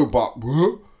don't know, but...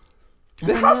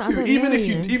 They have to. Even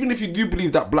if you do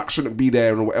believe that black shouldn't be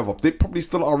there or whatever, they probably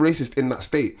still are racist in that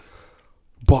state.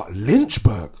 But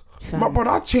Lynchburg... My brother,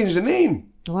 I changed the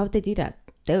name. Why would they do that?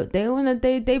 They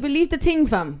believe the ting,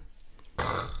 fam.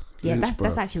 Yeah,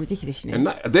 that's actually ridiculous, you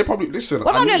know. And they probably listen.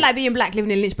 What do I look like being black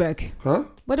living in Lynchburg? Huh?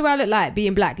 What do I look like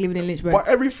being black living in Lynchburg? But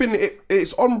everything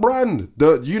it's on brand.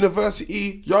 The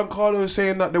university, Giancarlo is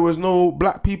saying that there was no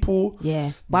black people.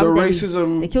 Yeah, the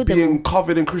racism being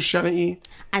covered in Christianity.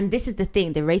 And this is the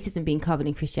thing: the racism being covered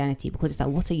in Christianity, because it's like,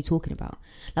 what are you talking about?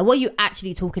 Like, what are you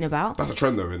actually talking about? That's a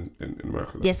trend though in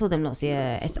America. Though. Yeah, saw them lots.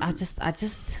 Yeah, I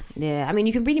just yeah. I mean,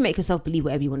 you can really make yourself believe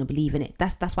whatever you want to believe in it.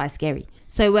 That's why it's scary.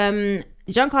 So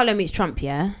Giancarlo meets Trump,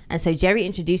 yeah, and so Jerry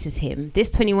introduces him, this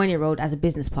 21-year-old, as a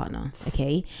business partner.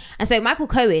 Okay, and so Michael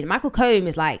Cohen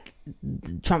is like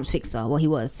Trump's fixer. Well, he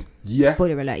was. Yeah.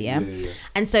 Spoiler alert. Yeah.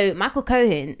 And so Michael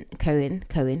Cohen,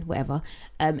 whatever,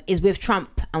 is with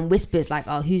Trump and whispers like,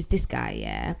 "Oh, who's this guy?"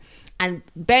 Yeah. And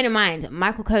bearing in mind,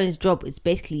 Michael Cohen's job is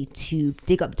basically to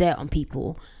dig up dirt on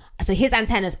people. So his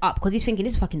antenna's up because he's thinking,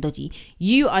 this is fucking dodgy.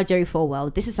 You are Jerry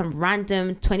Falwell. This is some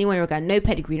random 21-year-old guy, no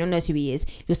pedigree, no knows who he is.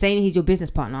 You're saying he's your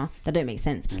business partner. That don't make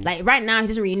sense. Like right now, he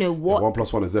doesn't really know what. 1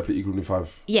 + 1 is definitely equaling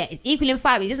 5. Yeah, it's equaling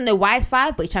 5. He doesn't know why it's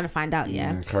 5, but he's trying to find out.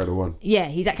 Yeah. Carry the 1. Yeah,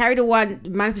 he's at carry the 1,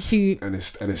 managed to 2. And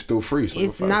it's still free.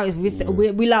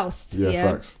 We lost.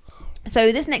 Yeah, facts.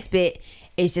 So this next bit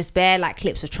It's just bare like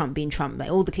clips of Trump being Trump,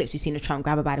 like all the clips we've seen of Trump,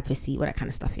 grab her by the pussy, all that kind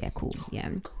of stuff. Yeah, cool. Yeah,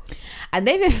 and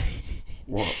they've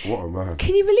what a man.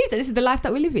 Can you believe that this is the life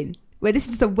that we live in? Where this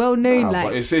is just a well-known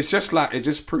but it's just like, it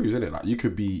just proves, isn't it? Like you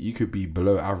could be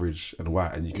below average and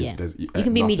white, and you can you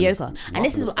can be mediocre. And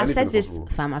this is what I've said this,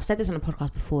 fam. I've said this on a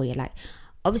podcast before. Yeah, like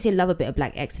obviously I love a bit of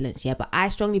black excellence. Yeah, but I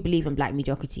strongly believe in black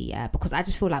mediocrity. Yeah, because I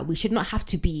just feel like we should not have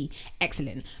to be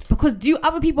excellent. Because do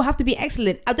other people have to be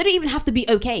excellent? They don't even have to be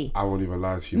okay. I won't even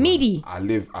lie to you. Meaty.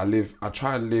 Man. I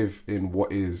try and live in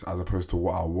what is as opposed to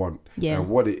what I want. Yeah. And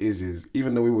what it is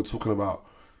even though we were talking about,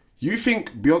 you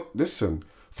think listen.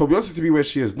 For Beyonce to be where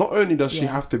she is, not only does she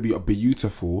have to be a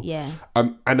beautiful,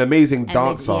 an amazing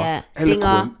dancer,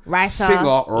 eloquent,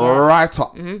 writer, actor,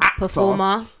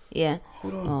 performer,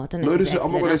 Hold on. Oh, I don't know. No,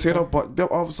 I'm not going to say that, but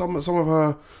there are some of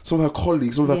her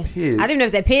colleagues, some of her peers. I don't know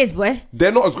if they're peers, boy.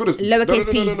 They're not as good as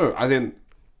lowercase p. No. As in,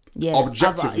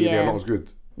 objectively, they're not as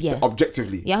good. Yeah,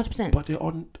 objectively, 100%. But they're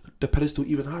on the pedestal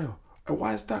even higher. And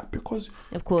why is that? Because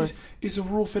of course it's a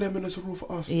rule for them and it's a rule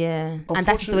for us. Yeah, and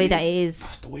that's the way that it is.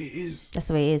 That's the way it is. That's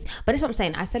the way it is. But that's what I'm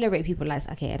saying. I celebrate people like,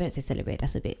 okay, I don't say celebrate.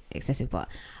 That's a bit excessive, but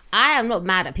I am not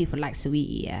mad at people like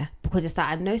Saweetie. Yeah, because it's that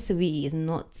I know Saweetie is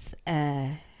not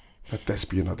a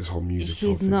thespian at this whole music.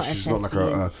 She's not like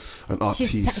an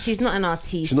artiste. She's not an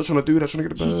artiste. She's not trying to do that. Trying to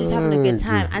get the bag. She's just having a good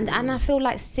time. And I feel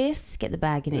like, sis, get the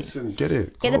bag, innit? Listen, get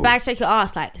it. Get the bag, shake your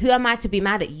ass. Like, who am I to be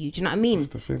mad at you? Do you know what I mean?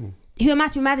 That's the thing. Who am I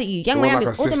to be mad at you? Young Miami,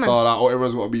 like a sister, like, or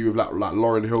everyone's got to be with like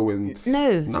Lauryn Hill and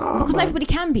because not everybody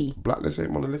can be. Blackness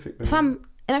ain't monolithic.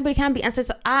 Everybody can be, and so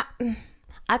I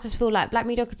just feel like black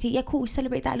mediocrity. Yeah, cool. We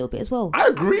celebrate that a little bit as well. I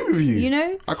agree with you. You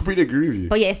know, I completely agree with you.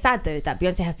 But yeah, it's sad though that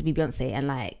Beyonce has to be Beyonce, and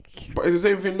like. But it's the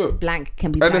same thing. Look, blank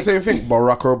can be. And blank. the same thing.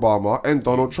 Barack Obama and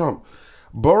Donald Trump.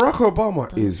 Barack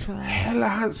Obama is hella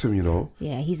handsome, you know.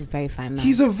 Yeah, he's a very fine man.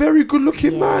 He's a very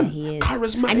good-looking man. He is.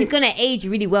 Charismatic, and he's gonna age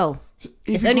really well.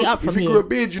 It's only up from here. If he grew a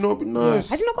beard, you know, but nice.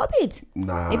 Has he not got a beard?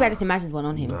 Nah. Maybe I just imagined one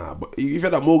on him. Nah, but if you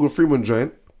had that Morgan Freeman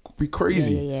joint, it'd be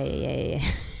crazy. Yeah.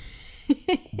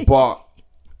 But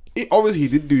obviously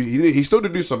he still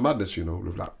did do some madness, you know,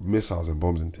 with like missiles and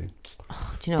bombs and things.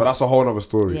 Oh, do you know? But that's a whole other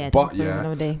story. Yeah, but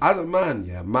as a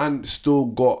man, man still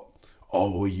got.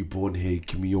 Oh, were you born here?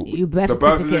 Give me your birth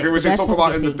certificate, which they talk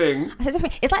about in the thing.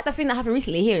 It's like the thing that happened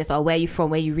recently here. It's like, where are you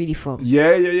from? Where are you really from?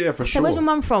 Yeah, for sure. Where's your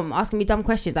mum from? Asking me dumb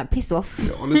questions, like piss off.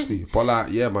 Yeah, honestly, but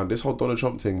like, man, this whole Donald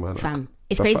Trump thing, man, fam,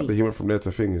 it's the crazy. Fact that he went from there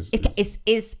to thing is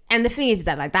and the thing is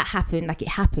that like that happened, like it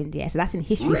happened, yeah. So that's in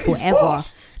history really forever.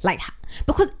 Fast. Like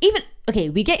because even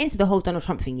we get into the whole Donald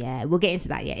Trump thing, yeah. We'll get into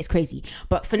that, yeah. It's crazy,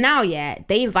 but for now, yeah,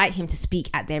 they invite him to speak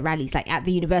at their rallies, like at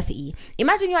the university.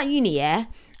 Imagine you're at uni, yeah.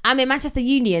 I'm in Manchester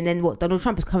Uni, and then what? Donald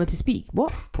Trump is coming to speak.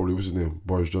 What? Probably what's his name?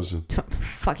 Boris Johnson.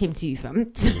 Fuck him too,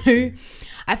 fam. So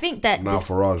I think that now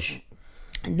Farage.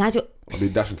 Nigel. I'll be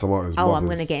dashing tomatoes. Oh, I'm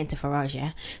gonna get into Farage,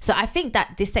 yeah. So I think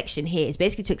that this section here is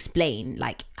basically to explain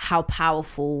like how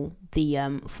powerful the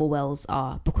Falwells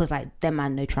are, because like them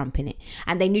man know Trump in it,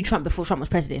 and they knew Trump before Trump was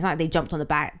president. It's not like they jumped on the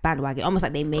bandwagon, almost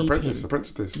like they made him.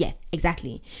 Apprentice. Yeah,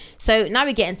 exactly. So now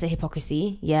we get into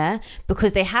hypocrisy, yeah,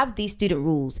 because they have these student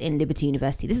rules in Liberty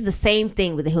University. This is the same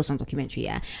thing with the Hillsong documentary,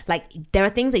 yeah. Like there are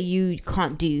things that you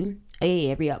can't do. Oh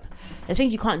yeah, re-up. There's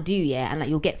things you can't do, yeah, and like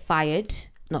you'll get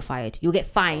you'll get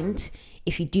fined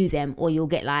if you do them, or you'll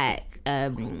get like I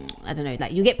don't know,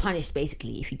 like you'll get punished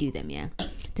basically if you do them, yeah.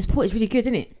 This port is really good,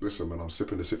 isn't it? Listen, man, I'm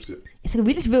sipping the sip. It's gonna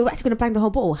be we're actually gonna bang the whole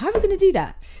bottle. How are we gonna do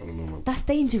that? I don't know, man. That's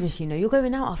dangerous, you know. You're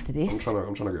going out after this.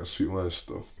 I'm trying to get a sweet wine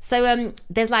still. So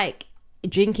there's like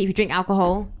if you drink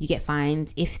alcohol, you get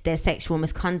fined. If there's sexual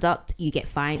misconduct, you get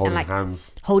fined.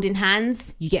 Holding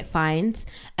hands, you get fined.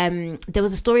 There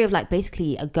was a story of like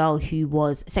basically a girl who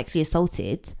was sexually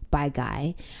assaulted by a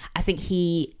guy. I think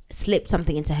he slipped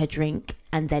something into her drink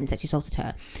and then sexually assaulted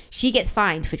her. She gets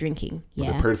fined for drinking.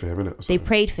 Yeah, they prayed for him, innit? They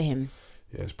prayed for him.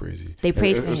 Yeah, it's crazy. They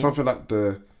prayed for him. It was something like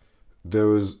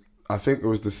I think it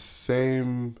was the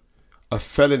same. A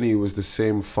felony was the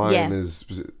same fine as...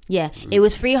 It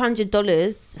was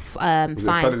 $300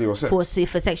 fine or sex?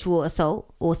 for sexual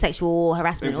assault or sexual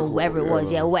harassment or whatever it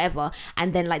was, or whatever.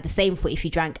 And then like the same for if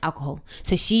you drank alcohol.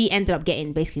 So she ended up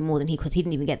getting basically more than because he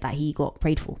didn't even get that. He got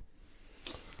prayed for.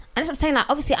 And that's what I'm saying, like,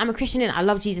 obviously I'm a Christian and I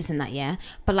love Jesus in that, yeah.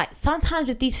 But like sometimes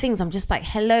with these things, I'm just like,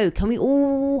 hello, can we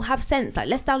all have sense? Like,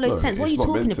 let's download sense. What are you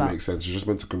talking about? It's not meant to make sense. It's just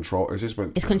meant to control.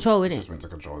 It's control, isn't it? It's just meant to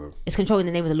control them. It's control in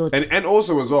the name of the Lord. And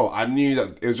also as well, I knew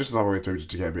that it was just another way to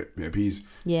get a bit of peace.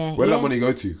 Yeah. Where did that money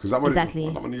go to? Because that money, exactly. Where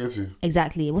did that money go to?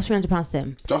 Exactly. What's £300 to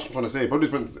them? Just trying to say, probably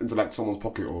spent into like someone's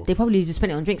pocket, or they probably just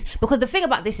spent it on drinks. Because the thing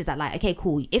about this is that like, okay,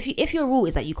 cool. If your rule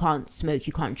is that you can't smoke,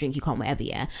 you can't drink, you can't whatever,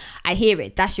 yeah, I hear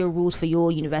it. That's your rules for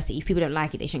your university. university. If people don't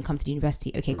like it, they shouldn't come to the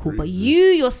university. Okay, cool. But you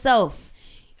yourself,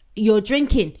 you're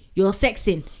drinking, you're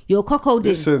sexing, you're cuckolding.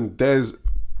 Listen, there's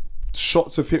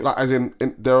shots of him, like as in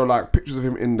there are like pictures of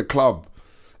him in the club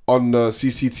on the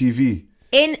CCTV.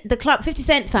 In the club, 50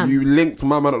 Cent, fam. You linked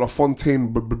my man at the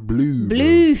Fontaine Blue.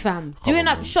 Blue, fam. Doing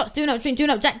up shots, doing up drink, doing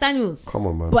up Jack Daniels. Come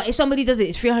on, man. But if somebody does it,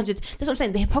 it's 300. That's what I'm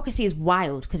saying. The hypocrisy is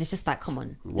wild because it's just like, come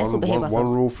on. Let's all behave ourselves.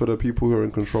 One rule for the people who are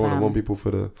in control and one people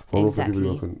for the...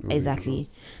 Exactly.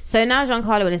 So now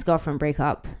Giancarlo and his girlfriend break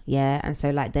up. Yeah. And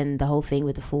so like then the whole thing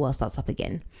with the full world starts up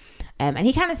again. And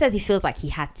he kind of says he feels like he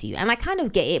had to. And I kind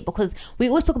of get it because we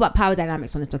always talk about power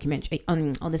dynamics on this documentary,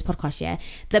 on this podcast, yeah.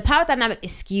 The power dynamic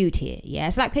is skewed here, yeah.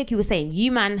 So like Kwaku was saying,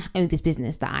 you man own this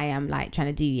business that I am like trying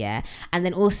to do, yeah. And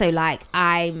then also like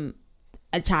I'm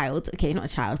a child, okay, not a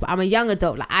child, but I'm a young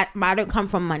adult. Like I don't come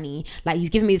from money. Like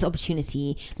you've given me this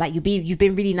opportunity. Like you've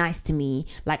been really nice to me.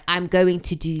 Like I'm going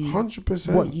to do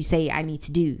 100% what you say I need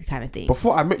to do, kind of thing.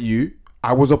 Before I met you,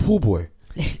 I was a pool boy.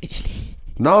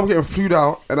 Now I'm getting flued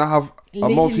out and I have a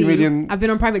multi-million... I've been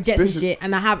on private jets and shit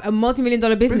and I have a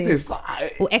multi-million-dollar business.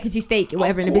 Or equity stake or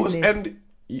whatever in the business. And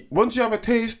once you have a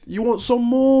taste, you want some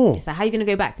more. So how are you going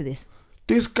to go back to this?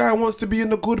 This guy wants to be in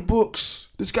the good books.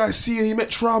 This guy's seeing he met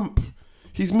Trump.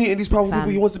 He's meeting these powerful people.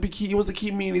 He wants to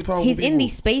keep meeting these powerful people. He's in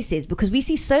these spaces because we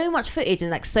see so much footage and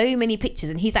like so many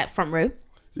pictures and he's like front row.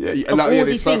 They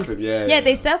circle him.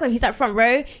 They circle him. He's like front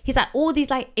row. He's like all these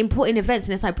like important events,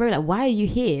 and it's like, bro, like why are you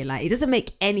here? Like it doesn't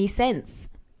make any sense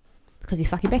because he's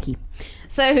fucking Becky.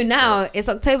 So now it's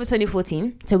October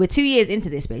 2014. So we're 2 years into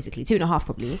this, basically 2.5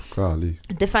 probably. Golly.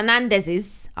 The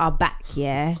Fernandezes are back,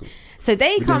 yeah. So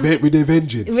they come with their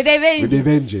vengeance. So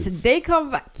they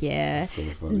come back, yeah. So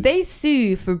they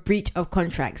sue for breach of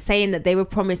contract, saying that they were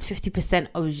promised 50%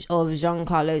 of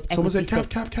Giancarlo's equity. Someone said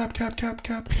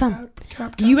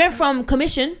cap. You went from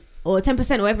commission or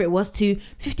 10% or whatever it was to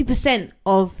 50%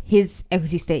 of his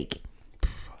equity stake.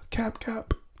 Cap.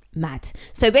 Mad.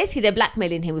 So basically they're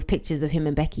blackmailing him with pictures of him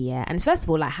and Becky, yeah. And first of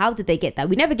all, like how did they get that?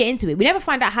 We never get into it. We never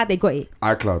find out how they got it.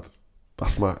 iCloud.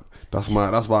 That's my idea.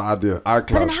 iCloud. But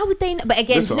then how would they know? But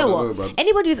again, you know what?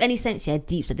 Anybody with any sense, yeah,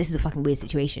 deeps that this is a fucking weird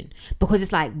situation. Because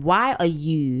it's like, why are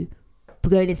you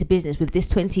going into business with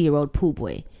this 20-year-old pool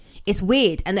boy? It's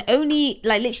weird. And the only,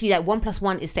 like literally like 1 +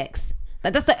 1 is sex.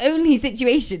 Like that's the only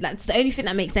situation. Like, that's the only thing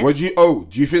that makes sense. Do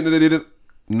you think that they didn't?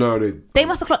 No, they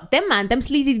must have clocked them, man. Them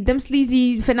sleazy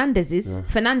Fernandezes. Yeah.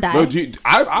 Fernandez.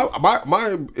 No,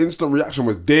 my instant reaction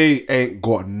was they ain't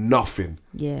got nothing.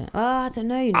 Yeah. Oh, I don't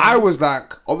know. You know. I was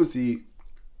like, obviously,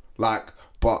 like,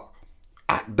 but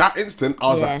at that instant, I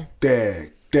was like,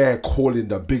 they're calling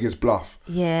the biggest bluff.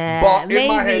 Yeah. But in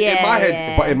my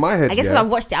head, I guess when I've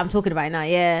watched it, I'm talking about it now.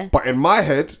 Yeah. But in my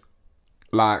head,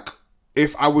 like,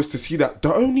 if I was to see that,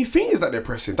 the only thing is that they're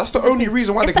pressing. That's the only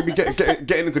reason why they could be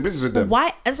getting into business with them.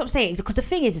 Why? That's what I'm saying. Because the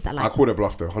thing is that like... I call it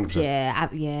bluff though, 100%.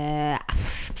 Yeah.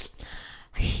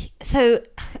 So,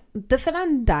 the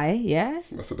Fernandez, yeah?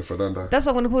 That's what the Fernandez. That's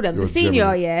what I'm going to call them. The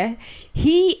senior, yeah?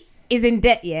 He is in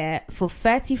debt, yeah, for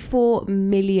 $34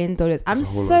 million. I'm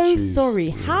so sorry.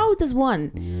 Yeah. How does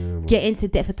one get into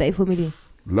debt for $34 million?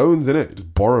 Loans, innit?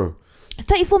 Just borrow.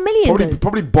 $34 million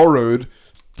Probably borrowed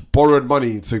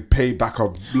money to pay back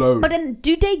a loan. But then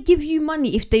do they give you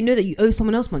money if they know that you owe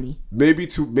someone else money?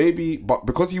 Maybe, but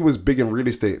because he was big in real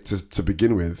estate to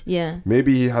begin with,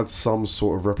 maybe he had some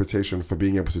sort of reputation for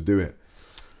being able to do it.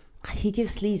 He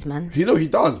gives sleaze, man. He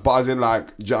does, but as in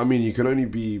like, do you know what I mean? You can only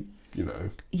be, you know.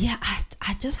 Yeah,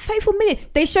 I just $34 million.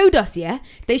 They showed us, yeah.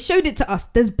 They showed it to us.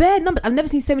 There's bare numbers. I've never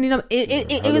seen so many numbers.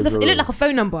 It looked like a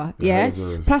phone number, yeah.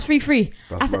 +33.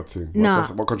 That's my thing. Nah.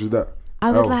 What country is that? I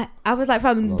was like,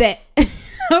 fam, debt.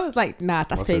 I was like, nah,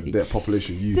 that's crazy. Debt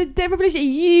population, you. So debt population,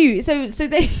 you. So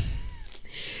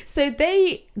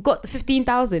they got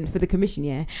 15,000 for the commission,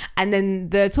 yeah. And then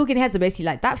the talking heads are basically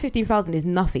like, that 15,000 is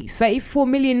nothing. $34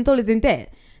 million in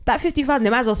debt. That 15,000, they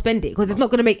might as well spend it because it's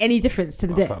not going to make any difference to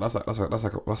the debt. That's like.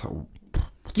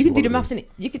 You can do the maths in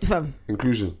it. You could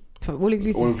inclusion. All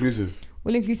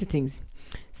inclusive things.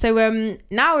 So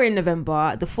now we're in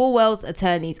November. The Four Worlds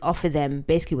attorneys offer them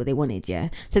basically what they wanted, yeah.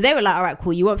 So they were like, all right,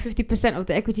 cool. You want 50% of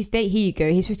the equity stake? Here you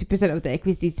go. Here's 50% of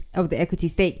the equity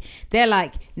stake. They're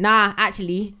like, nah,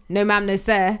 actually, no ma'am, no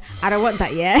sir. I don't want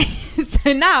that, yeah.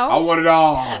 So now I want it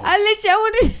all. I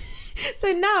want it.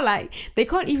 So now, like, they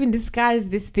can't even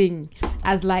disguise this thing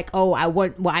as like, oh, I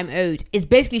want what I'm owed. It's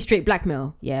basically straight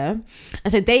blackmail, yeah.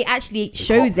 And so they actually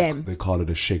show them. They call it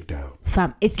a shakedown.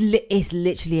 Fam, it's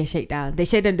literally a shakedown. They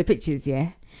show them the pictures,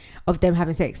 yeah, of them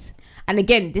having sex. And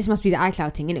again, this must be the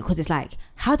iCloud thing, innit? Because it's like,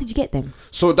 how did you get them?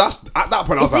 So that's at that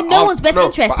point. I was it's in no one's best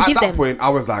interest to give them. At that point, I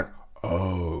was like,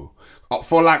 oh,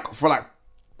 for like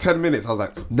 10 minutes, I was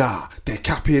like, nah, they're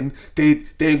capping. They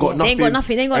ain't got nothing. They ain't got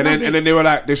nothing. And then they were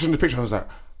like, they showed the picture. I was like,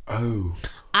 oh.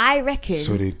 I reckon.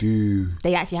 So they do.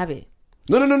 They actually have it.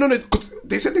 No. 'Cause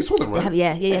they said they saw them, right?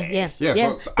 Yeah. Yeah. So They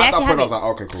at that point, I was like,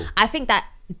 okay, cool. I think that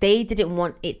they didn't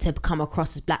want it to come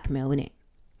across as blackmail, innit?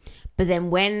 But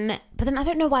then I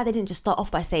don't know why they didn't just start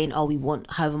off by saying, oh, we want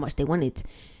however much they wanted.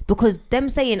 Because them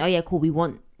saying, oh yeah, cool, we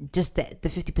want just the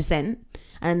 50%. And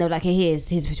then they're like, hey, here's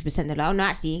 50%. They're like, oh no,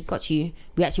 actually, got you.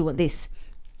 We actually want this.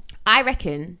 I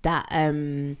reckon that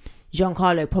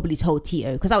Giancarlo probably told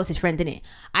Tito, because that was his friend, innit?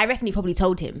 I reckon he probably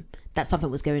told him that something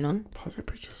was going on.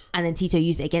 Pictures. And then Tito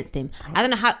used it against him. I don't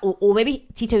know how, or maybe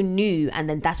Tito knew, and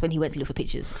then that's when he went to look for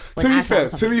pictures.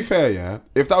 To be fair, yeah,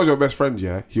 if that was your best friend,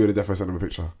 yeah, he would have definitely sent him a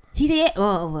picture. He did.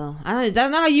 Oh well, I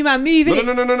don't know how you man move.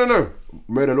 No.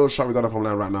 May the Lord shut me down if I'm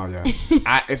lying right now, yeah.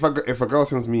 If a girl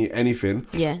sends me anything,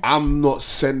 yeah, I'm not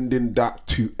sending that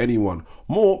to anyone.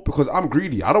 More because I'm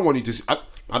greedy. I don't want you to see.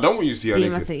 I don't want you to see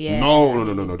anything. Yeah.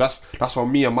 No. That's for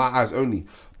me and my eyes only.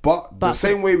 But the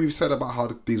same way we've said about how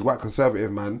these white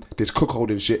conservative man, this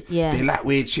cuckold and shit, they like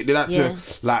weird shit. They like to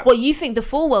like. Well, you think the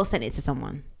full world sent it to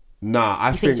someone? Nah,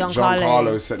 I think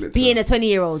Giancarlo sent it to being a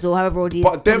 20-year-old or however old he is.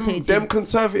 But them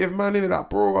conservative man in it, like,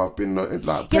 bro, I've been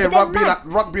like playing rugby, like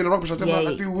rugby and a rugby shop. Them man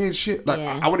like do weird shit. Like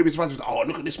I wouldn't be surprised if oh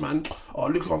look at this man. Oh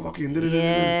look how fucking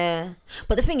yeah.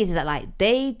 But the thing is that like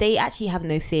they actually have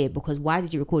no fear, because why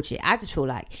did you record shit? I just feel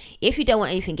like if you don't want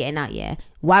anything getting out,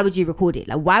 why would you record it?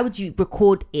 Like why would you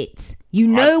record it? You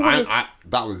know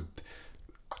that was.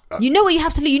 You know what you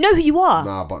have to do. You know who you are.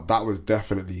 Nah, but that was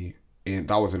definitely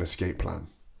that was an escape plan.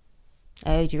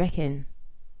 Oh, do you reckon?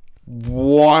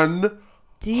 One.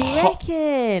 Do you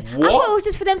reckon? What? I thought it was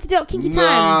just for them to do it kinky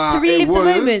time, to relive the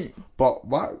moment. But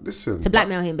what? Listen. To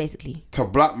blackmail him, basically. To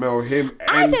blackmail him.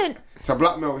 To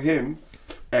blackmail him,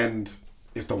 and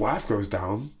if the wife goes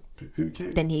down, who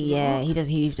cares? Then he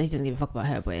doesn't give a fuck about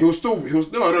her, but he'll still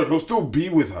be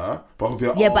with her, but he'll be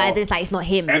like, but it's like it's not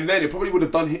him. And then it probably would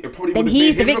have done. It probably then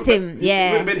he's the victim. Yeah.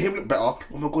 It would have made him look better. Oh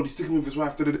my god, he's sticking with his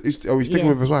wife. He's sticking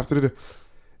with his wife.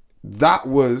 That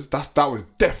was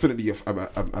definitely a plan,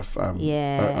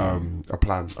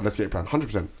 an escape plan,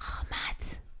 100%. Oh, mad.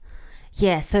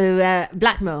 Yeah, so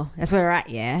blackmail, that's where we're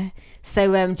at, yeah.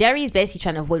 So Jerry is basically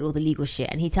trying to avoid all the legal shit,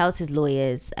 and he tells his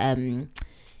lawyers,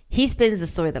 he spins the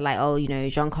story that like, oh, you know,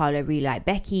 Giancarlo really liked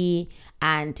Becky,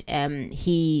 and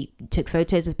he took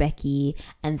photos of Becky,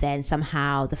 and then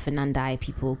somehow the Fernandai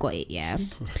people got it, yeah.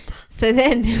 So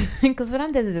then, because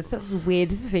Fernandez is such a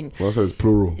weird thing. Well, so it's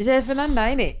plural. It's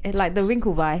Fernandai, innit? Like the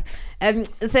Winklevi.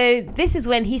 So this is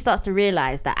when he starts to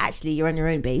realise that actually you're on your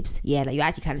own, babes. Yeah, like you're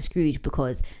actually kind of screwed,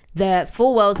 because the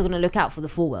four worlds are going to look out for the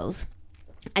four worlds.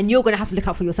 And you're going to have to look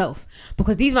out for yourself,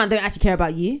 because these men don't actually care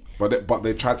about you. But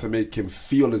they tried to make him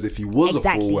feel as if he was a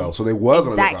full well, so they were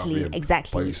going to look out for him.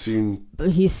 Exactly. But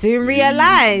he soon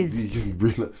realised.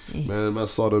 Man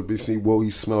saw he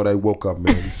smelled that, woke up,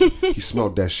 man. He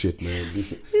smelled that shit, man.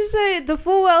 So the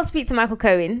full well speaks to Michael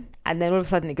Cohen, and then all of a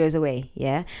sudden it goes away,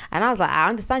 yeah? And I was like, I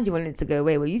understand you wanted it to go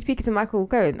away. Were you speaking to Michael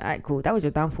Cohen? All right, cool. That was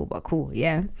your downfall, but cool,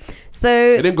 yeah? So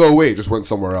it didn't go away, it just went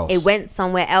somewhere else. It went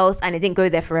somewhere else, and it didn't go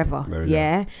there forever,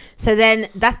 yeah? So then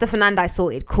that's the Fernandai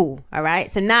sorted, cool, all right?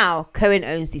 So now Cohen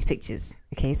owns these pictures,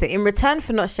 okay? So in return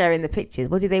for not sharing the pictures,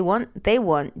 what do they want? They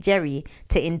want Jerry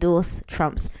to endorse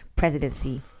Trump's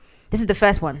presidency. This is the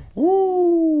first one.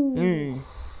 Ooh.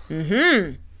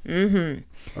 I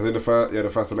think the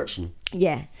first election.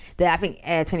 Yeah, I think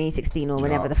 2016 or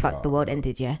whenever the world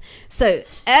ended, yeah. So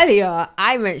earlier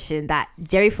I mentioned that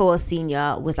Jerry Falwell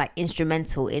Sr. was like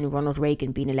instrumental in Ronald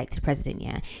Reagan being elected president,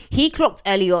 yeah. He clocked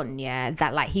early on, yeah,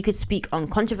 that like he could speak on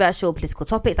controversial political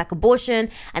topics like abortion,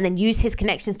 and then use his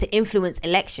connections to influence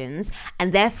elections,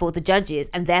 and therefore the judges,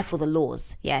 and therefore the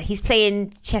laws, yeah. He's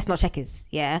playing chess, not checkers,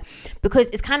 yeah. Because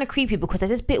it's kind of creepy, because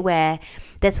there's this bit where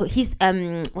he's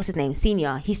what's his name,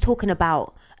 Senior, he's talking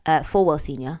about Falwell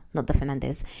Senior, not the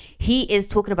Fernandez. He is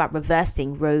talking about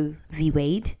reversing Roe v.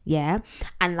 Wade, yeah,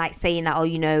 and like saying that, oh,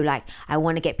 you know, like I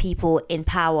want to get people in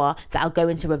power that are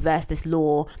going to reverse this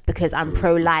law because I'm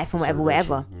pro-life and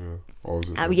whatever.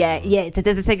 Yeah.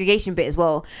 There's a segregation bit as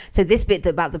well. So this bit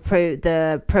about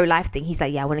the pro-life thing, he's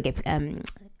like, yeah, I want to get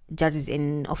judges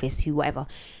in office who whatever.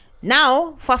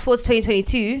 Now, fast forward to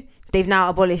 2022, they've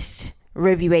now abolished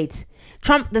Roe v. Wade.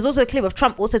 Trump, there's also a clip of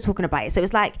Trump also talking about it. So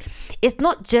it's like, it's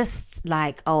not just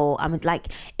like, oh, I mean, like,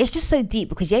 it's just so deep,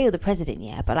 because you're the president,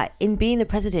 yeah, but like in being the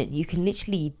president, you can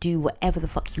literally do whatever the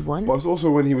fuck you want. But it's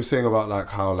also when he was saying about like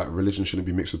how like religion shouldn't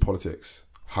be mixed with politics,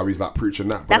 how he's like preaching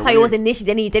that. That's how he was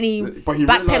initially. Then he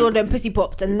backpedaled and pussy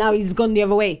popped, and now he's gone the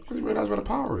other way. Because he realised where the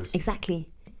power is. Exactly.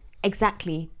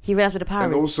 Exactly. He realised where the power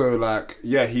and is. And also, like,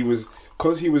 yeah,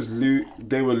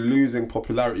 they were losing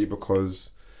popularity because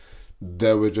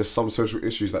there were just some social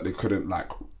issues that they couldn't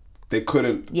combat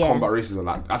racism.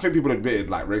 Like, I think people admitted,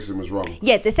 like, racism was wrong.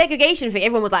 Yeah, the segregation thing,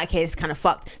 everyone was like, okay, it's kind of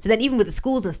fucked. So then even with the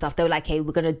schools and stuff, they were like, hey,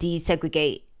 we're going to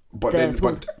desegregate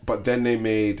schools. But then they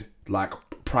made, like,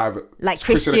 private... Like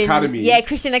Christian academies. Yeah,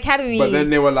 Christian academies. But then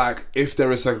they were like, if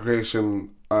there is segregation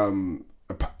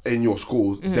in your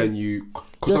schools, then you'll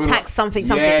tax something.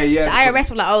 Yeah. The IRS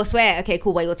were like, oh, swear, okay,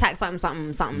 cool, well, you'll tax something.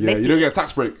 Yeah, basically, you don't get a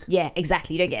tax break. Yeah,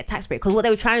 exactly, you don't get a tax break. Because what they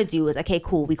were trying to do was, okay,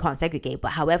 cool, we can't segregate,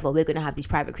 but however, we're going to have these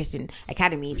private Christian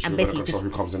academies. And basically just... who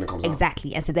comes in and comes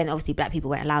exactly. Out. And so then obviously black people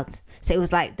weren't allowed. So it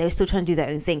was like, they were still trying to do their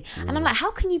own thing. And I'm like,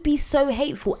 how can you be so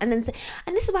hateful? And then,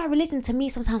 and this is why religion, to me,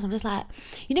 sometimes I'm just like,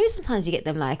 you know, sometimes you get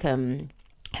them like,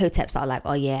 hoteps are like,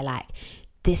 oh yeah, like,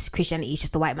 this Christianity is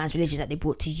just the white man's religion that they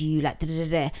brought to you, like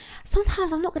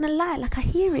Sometimes I'm not gonna lie, like I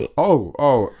hear it.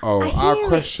 I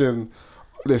question.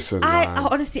 Listen, I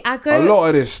honestly, I go. A lot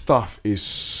of this stuff is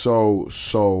so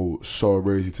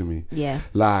crazy to me. Yeah.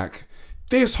 Like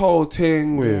this whole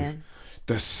thing with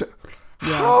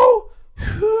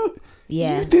who.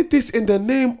 Yeah. You did this in the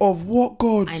name of what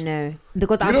God? I know. The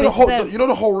God that you know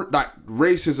the whole like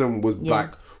racism was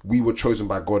like we were chosen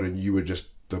by God and you were just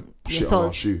the shit on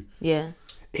our shoe. Yeah.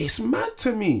 It's mad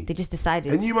to me. They just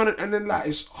decided. And then like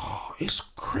it's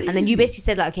crazy. And then you basically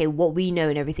said like, okay, what we know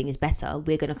and everything is better.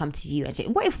 We're gonna come to you and say,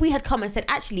 what if we had come and said,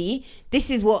 actually, this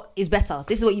is what is better.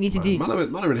 This is what you need to do. Man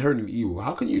are inherently evil.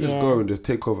 How can you just go and just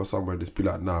take over somewhere and just be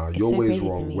like, nah, your way's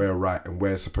wrong, we're right, and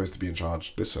we're supposed to be in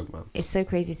charge? Listen, man. It's so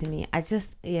crazy to me.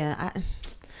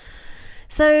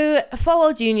 So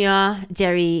Falwell Jr.,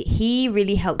 Jerry, he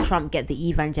really helped Trump get the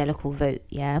evangelical vote.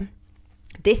 Yeah,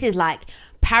 this is like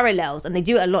parallels, and they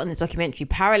do it a lot in this documentary,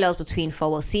 parallels between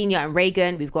Falwell Sr. and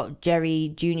Reagan. We've got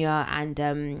Jerry Jr.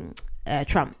 and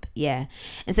Trump, yeah.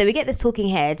 And so we get this talking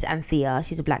head, Anthea,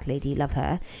 she's a black lady, love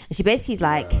her. And she basically is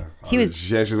like, she was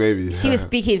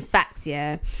speaking facts,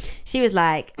 yeah. She was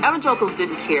like, evangelicals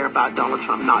didn't care about Donald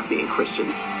Trump not being Christian.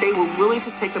 They were willing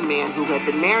to take a man who had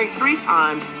been married 3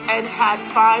 times and had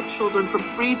 5 children from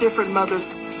 3 different mothers,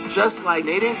 just like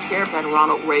they didn't care that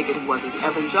Ronald Reagan wasn't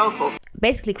evangelical.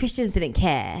 Basically, Christians didn't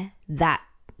care that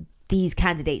these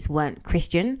candidates weren't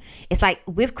Christian. It's like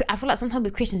I feel like sometimes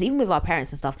with Christians, even with our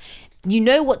parents and stuff, you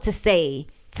know what to say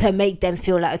to make them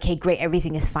feel like, okay, great,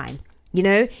 everything is fine. You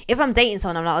know, if I'm dating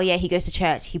someone, I'm like, oh yeah, he goes to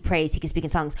church, he prays, he can speak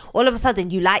in tongues. All of a sudden,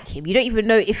 you like him. You don't even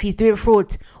know if he's doing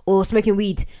fraud or smoking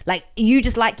weed. Like, you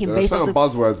just like him based on the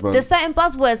buzzwords, man. There's certain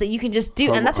buzzwords that you can just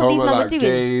do, and that's what these men were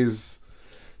doing.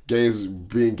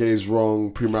 Being gay is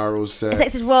wrong, premarital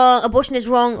sex is wrong, abortion is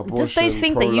wrong. Just those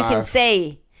things that you can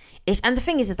say. And the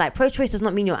thing is like, pro-choice does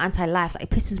not mean you're anti-life. Like, it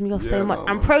pisses me off so much.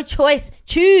 I'm pro-choice.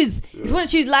 Choose. If you want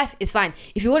to choose life, it's fine.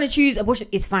 If you want to choose abortion,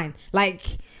 it's fine. Like,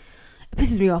 it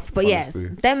pisses me off. But honestly,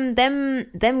 yes,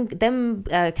 them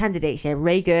candidates, yeah,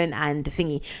 Reagan and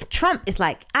thingy. Trump is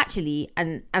like, actually,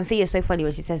 and Thea's so funny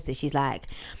when she says this. She's like,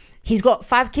 he's got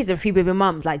 5 kids and 3 baby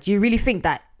mums. Like, do you really think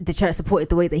that the church supported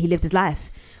the way that he lived his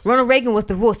life? Ronald Reagan was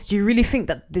divorced. Do you really think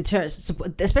that the church,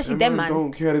 especially them, man,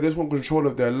 don't care? They just want control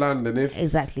of their land. And if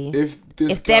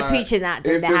they're preaching that,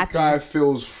 then they're happy. If this guy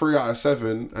feels 3 out of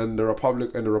 7, and the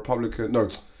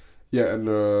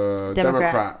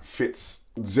Democrat fits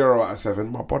 0 out of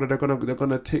 7, my brother, they're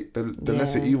gonna take the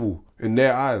lesser evil in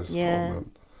their eyes.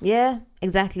 Yeah,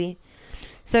 exactly.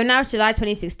 So now it's July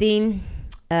 2016.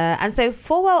 And so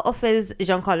Falwell offers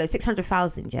Giancarlo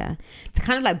 $600,000, yeah, to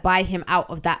kind of like buy him out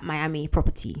of that Miami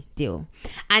property deal.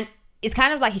 And it's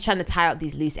kind of like he's trying to tie up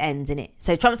these loose ends, innit?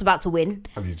 So Trump's about to win.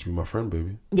 I need to be my friend,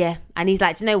 baby. Yeah. And he's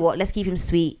like, you know what? Let's keep him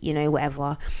sweet, you know,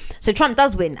 whatever. So Trump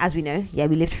does win, as we know. Yeah,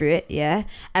 we lived through it, yeah.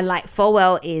 And like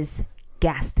Falwell is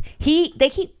gassed. They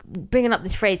keep bringing up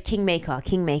this phrase, kingmaker.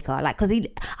 Like, because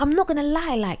I'm not going to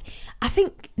lie, like, I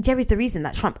think Jerry's the reason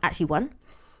that Trump actually won.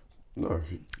 No,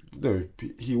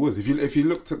 he was. If you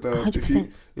looked at the 100%.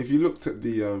 if you looked at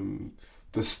the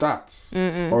stats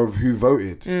of who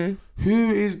voted, who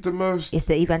is the most? It's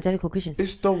the evangelical Christians.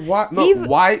 It's the white,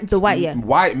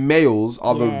 white males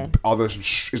are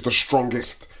is the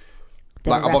strongest.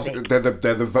 Like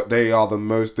they are the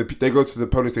most. They go to the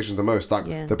polling stations the most.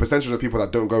 Like the percentage of people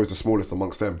that don't go is the smallest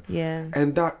amongst them. Yeah,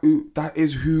 and that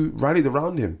is who rallied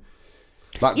around him.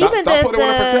 Like that's what they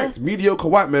want to protect. Mediocre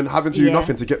white men having to do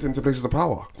nothing to get into places of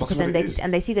power. That's what it is.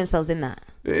 And they see themselves in that.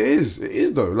 It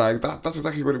is though. Like that's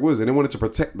exactly what it was, and they wanted to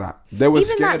protect that. They were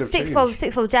scared of change. Even that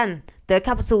 6th of Jan, the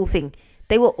Capitol thing.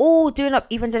 They were all doing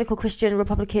up evangelical Christian,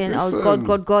 Republican. Listen,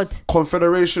 God.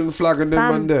 Confederation flag and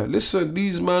them man there. Listen,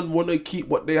 these man want to keep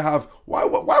what they have. Why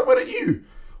wouldn't you?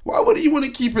 Why wouldn't you want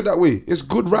to keep it that way? It's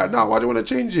good right now. Why do you want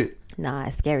to change it? Nah,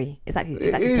 it's scary. It's actually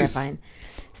terrifying.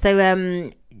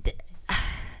 So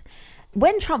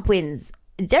when Trump wins,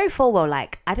 Jerry Falwell,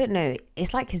 like, I don't know,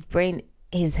 it's like his brain,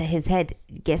 his head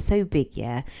gets so big,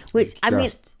 yeah. Which I mean,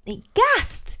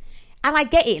 gassed. And I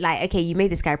get it, like, okay, you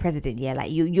made this guy president, yeah.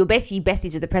 Like you're basically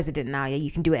besties with the president now, yeah.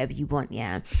 You can do whatever you want,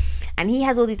 yeah. And he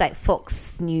has all these like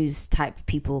Fox News type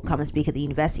people come and speak at the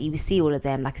university. We see all of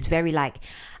them, like it's very like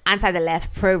anti the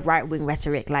left, pro right wing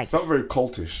rhetoric, like felt very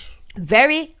cultish.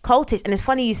 Very cultish. And it's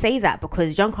funny you say that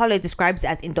because Giancarlo describes it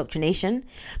as indoctrination,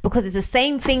 because it's the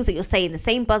same things that you're saying, the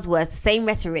same buzzwords, the same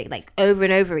rhetoric, like over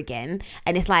and over again.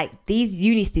 And it's like these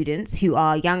uni students who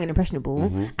are young and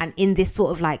impressionable and in this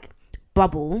sort of like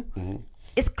bubble,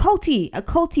 it's a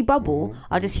culty bubble,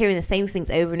 are just hearing the same things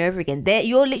over and over again.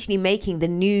 You're literally making the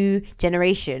new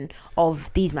generation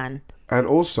of these men. And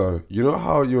also, you know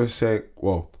how you were saying,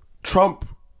 well, Trump,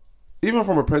 even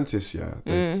from Apprentice,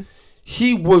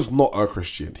 he was not a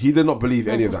Christian. He did not believe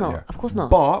any of that. Yeah, of course not.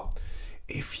 But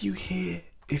if you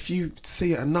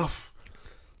say it enough,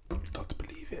 you start to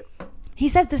believe it. He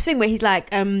says this thing where he's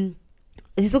like,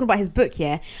 he's talking about his book,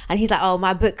 yeah, and he's like, oh,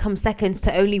 my book comes second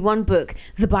to only one book,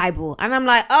 the Bible. And I'm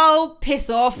like, oh, piss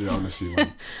off. Yeah, honestly,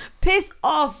 man. Piss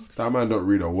off. That man don't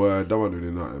read a word. That man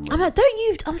doing nothing, man.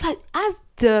 I'm like, as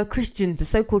the Christians, the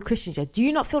so-called Christians, yeah, do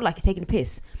you not feel like he's taking a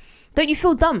piss? Don't you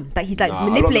feel dumb that he's like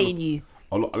manipulating you?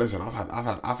 Listen,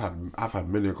 I've had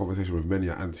many a conversation with many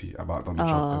an auntie about Donald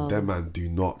Trump, and them man do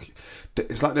not.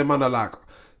 It's like them man are like,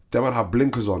 them man have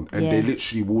blinkers on, and they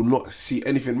literally will not see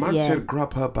anything. Man said,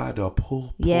 grab her by the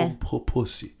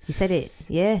pussy. He said it,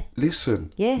 yeah.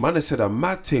 Listen, man has said a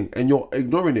mad thing, and you're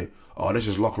ignoring it. Oh, this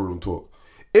is locker room talk.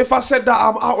 If I said that,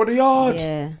 I'm out of the yard.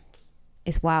 Yeah,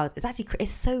 it's wild.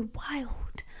 It's so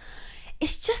wild.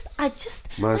 It's just,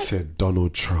 man said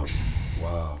Donald Trump.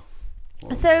 Wow.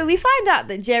 So we find out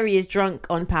that Jerry is drunk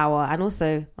on power and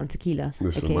also on tequila.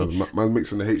 Listen, man's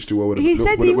mixing the H2O with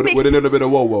a little bit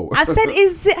of whoa. I said,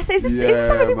 is this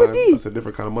something people do? That's a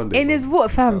different kind of Monday. In his water,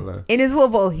 fam. In his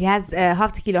water bottle, he has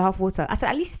half tequila, half water. I said,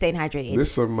 at least he's staying hydrated.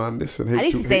 Listen. At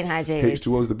least he's staying hydrated.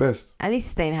 H2O is the best. At least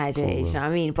he's staying hydrated, you know what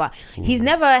I mean? But he's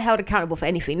never held accountable for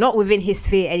anything, not within his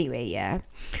sphere anyway, yeah.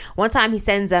 One time he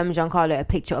sends Giancarlo a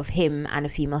picture of him and a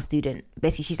female student.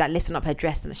 Basically, she's like lifting up her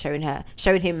dress and showing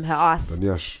him her ass.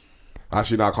 Nyash.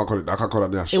 Actually, no, I can't call it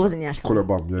Nyash. It wasn't Nyash. Call it a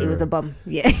bum. Yeah, it was a bum.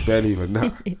 Yeah. Barely even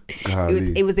that.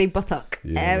 It was a buttock.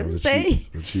 Yeah, the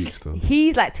cheeks though.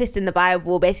 He's like twisting the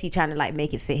Bible, basically trying to like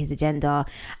make it fit his agenda.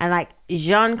 And like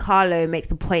Giancarlo makes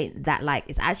the point that like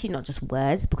it's actually not just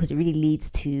words, because it really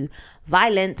leads to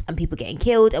violence and people getting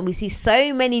killed. And we see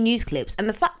so many news clips, and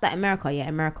the fact that America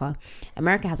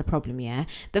has a problem. Yeah,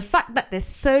 the fact that there's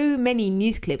so many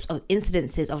news clips of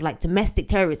incidences of like domestic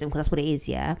terrorism, because that's what it is.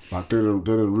 Yeah, like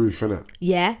Dylan Roof, innit?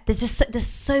 Yeah, there's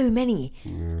so many.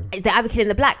 Yeah. They're either killing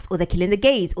the blacks, or they're killing the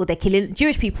gays, or they're killing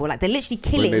Jewish people. Like they're literally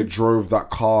killing. When they drove that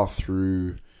car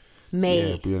through.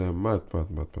 Mate. Yeah, mad.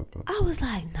 I was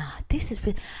like, nah, this is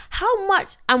how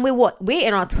much, and we're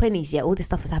in our 20s, yeah, all this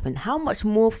stuff has happened. How much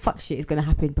more fuck shit is gonna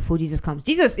happen before Jesus comes?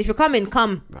 Jesus, if you're coming,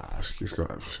 come. Nah, it's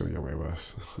gonna get way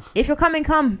worse. If you're coming,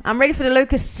 come. I'm ready for the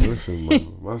locusts. Listen,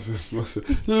 man.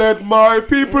 Let my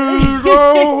people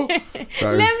go.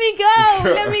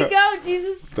 Let me go,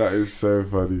 Jesus. That is so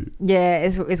funny. Yeah,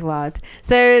 it's wild.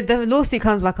 So the lawsuit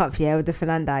comes back up, yeah, with the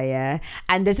Fernanda, yeah,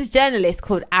 and there's this journalist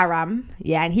called Aram,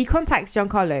 yeah, and he contacts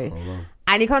Giancarlo. Oh, wow.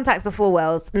 And he contacts the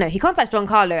Falwells. No, he contacts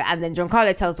Giancarlo, and then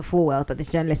Giancarlo tells the Falwells that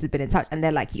this journalist has been in touch, and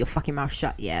they're like, your fucking mouth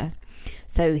shut, yeah.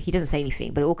 So he doesn't say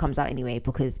anything, but it all comes out anyway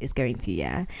because it's going to,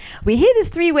 yeah. We hear this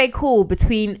three-way call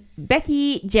between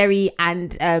Becky, Jerry,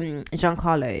 and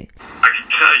Giancarlo. I can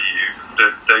tell you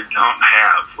that they don't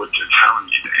have what you're telling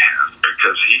me they have,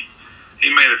 because he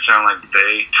made it sound like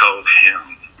they told him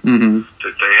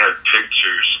that they had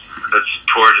pictures that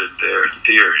supported their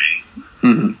theory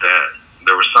that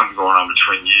there was something going on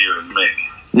between you and me.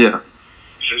 Yeah.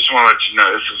 So I just want to let you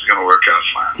know this is going to work out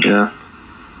fine. Yeah.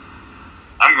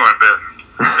 I'm going to bed.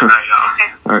 Good night,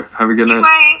 y'all. All right, have a good night.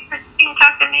 Wait, you can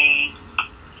talk to me.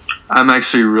 I'm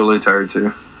actually really tired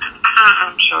too.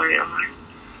 I'm sure you are.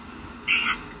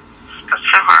 It's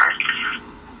so hard.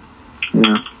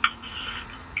 Yeah.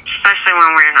 Especially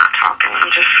when we're not talking.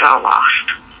 I'm just so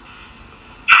lost.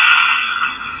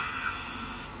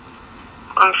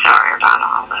 I'm sorry about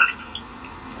all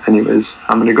this. Anyways,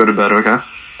 I'm gonna go to bed, okay?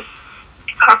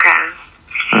 Okay.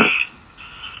 All right.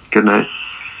 Good night.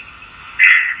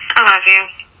 I love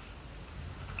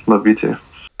you. Love you too.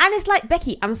 And it's like,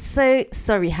 Becky, I'm so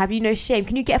sorry. Have you no shame?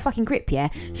 Can you get a fucking grip, yeah?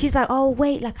 She's like, oh,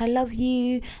 wait, like, I love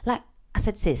you. Like, I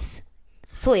said, sis,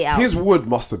 Sort it out. His wood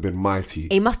must have been mighty.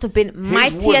 It must have been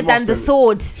mightier than the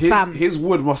sword, fam. His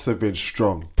wood must have been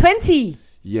strong. 20.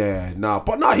 Yeah,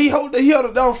 but he held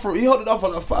it down for like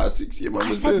 5-6 years.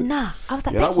 I said nah. I was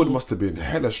like, yeah, Becky. that wood must have been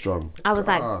hella strong. I was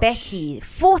like, Becky,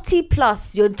 40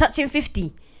 plus. You're touching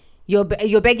 50. You're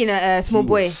begging a small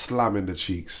boy. Slamming the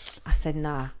cheeks. I said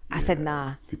nah.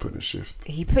 He put in a shift.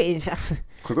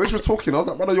 Because the way she was talking, I was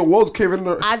like, brother, your world's caving.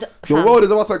 Your world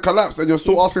is about to collapse, and you're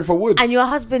still asking for wood. And your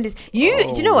husband is do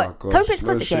you know what? Gosh, Come into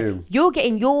context, you're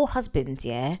getting your husband,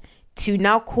 to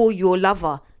now call your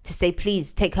lover to say,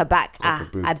 please take her back.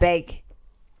 I beg.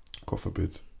 God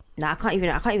forbid. Nah, I can't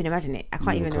even imagine it. I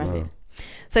can't even imagine it.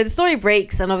 So the story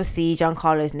breaks, and obviously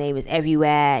Giancarlo's name is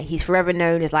everywhere. He's forever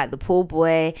known as like the poor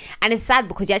boy, and it's sad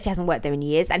because he actually hasn't worked there in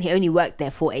years, and he only worked there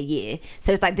for a year.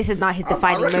 So it's like this is now his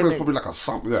defining moment. It was probably like a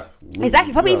summer,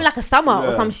 exactly, probably even like a summer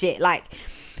or some shit. Like,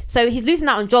 so he's losing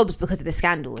out on jobs because of the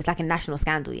scandal. It's like a national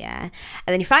scandal, and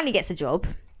then he finally gets a job,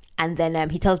 and then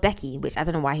he tells Becky, which I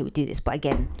don't know why he would do this, but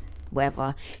again,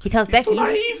 whatever. He tells Becky. He's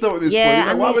naive though at this point. He's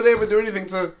like, why would they ever do anything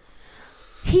to?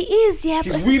 He is, yeah.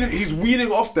 He's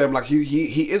weaning off them. Like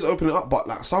he is opening up, but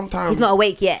like sometimes he's not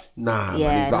awake yet. Nah,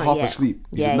 man, he's like half asleep.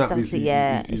 He's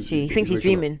it's true. He thinks he's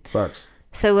dreaming. Facts.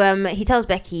 So he tells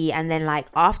Becky, and then like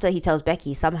after he tells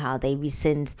Becky, somehow they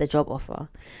rescind the job offer.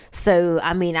 So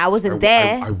I mean, I wasn't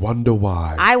there. I wonder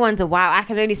why. I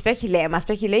can only speculate, and my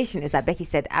speculation is that Becky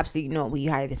said, absolutely not will you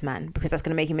hire this man, because that's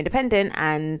going to make him independent,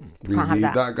 and we can't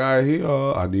have that guy here.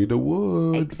 I need the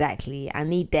wood. Exactly. I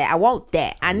need that. I want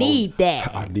that. I need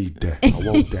that. I need that. I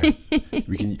want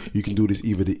that. You can do this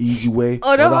either the easy way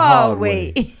or the hard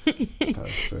way.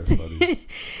 That's so funny.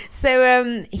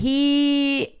 So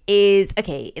he is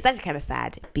okay. It's actually kind of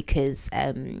sad because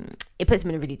it puts him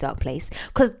in a really dark place.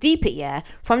 Because deep it,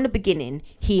 from the beginning,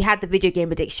 he had the video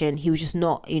game addiction. He was just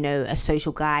not, a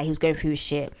social guy. He was going through his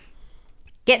shit.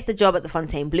 Gets the job at the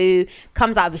Fontaine Bleu,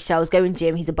 comes out of his shells, going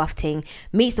gym, he's a buff ting,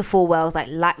 meets the four wells, like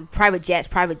private jets,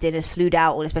 private dinners, flued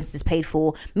out, all expenses paid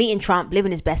for, meeting Trump, living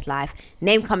his best life.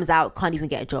 Name comes out, can't even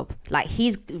get a job. Like,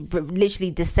 he's literally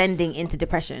descending into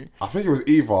depression. I think it was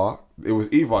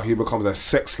either he becomes a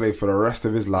sex slave for the rest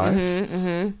of his life.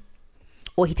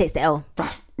 Or he takes the L.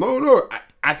 No.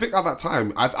 I think at that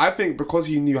time, I think because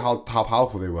he knew how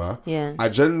powerful they were, I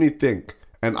genuinely think,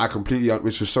 and I completely,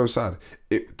 which is so sad,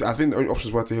 I think the only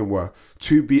options were to him were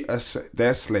to be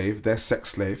their slave, their sex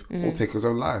slave, or take his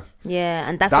own life. Yeah,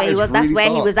 and that's where he was. Really that's where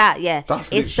dark. He was at. Yeah,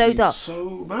 it's so dark,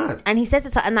 so mad. And he says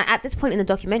it, and like, at this point in the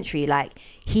documentary, like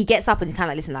he gets up and he's kind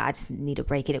of like, listen, like, I just need a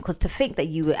break in it, because to think that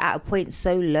you were at a point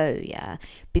so low,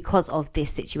 because of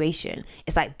this situation,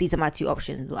 it's like these are my two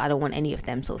options. I don't want any of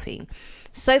them, sort of thing.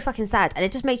 So fucking sad, and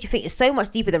it just makes you think it's so much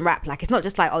deeper than rap. Like, it's not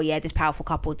just like, oh yeah, this powerful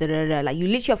couple, like you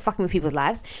literally are fucking with people's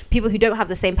lives, people who don't have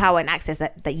the same power and access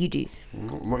that you do.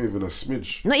 Not even a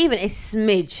smidge. Not even a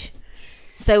smidge.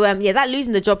 So that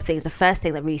losing the job thing is the first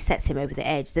thing that really sets him over the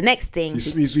edge. The next thing,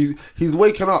 he's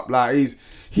waking up, like he's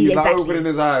like opening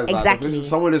his eyes. Exactly. Like,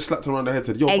 someone just slapped him around the head.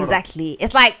 Said, yo, exactly. Brother.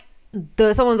 It's like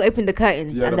someone's opened the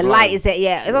curtains and the light is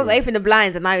there. Someone's opened the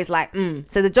blinds and now he's like,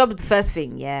 So the job is the first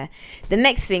thing. The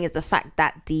next thing is the fact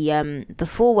that the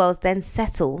four wells then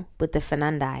settle with the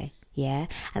Fernandi. And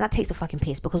that takes a fucking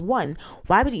piss, because one,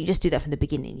 why wouldn't you just do that from the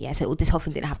beginning? So this whole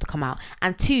thing didn't have to come out.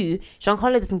 And two,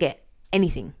 Giancarlo doesn't get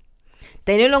anything.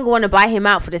 They no longer want to buy him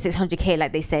out for the 600k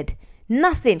like they said.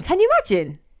 Nothing. Can you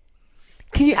imagine?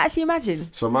 Can you actually imagine?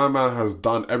 So my man has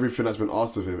done everything that's been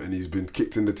asked of him, and he's been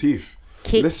kicked in the teeth.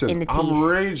 I'm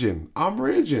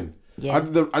raging. Yeah. I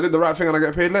did the right thing, and I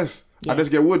get paid less. I just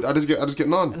get wood. I just get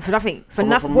none. For nothing. For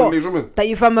nothing. What? That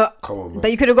you from that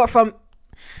you could have got from.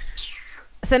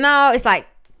 So now it's like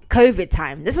COVID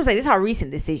time. This is what I'm saying. This is how recent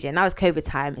this is. Now it's COVID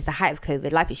time. It's the height of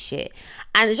COVID. Life is shit.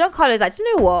 And Giancarlo is like, do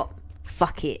you know what?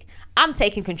 Fuck it. I'm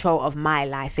taking control of my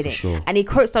life, innit? Sure. And he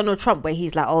quotes Donald Trump where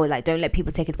he's like, oh, like, don't let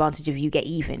people take advantage of you, get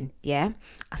even. Yeah.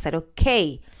 I said,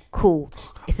 okay, cool.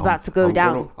 It's about to go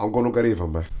down. I'm gonna get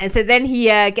even, man. And so then he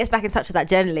gets back in touch with that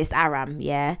journalist, Aram,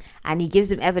 and he gives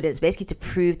him evidence basically to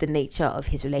prove the nature of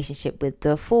his relationship with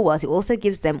the four wells. He also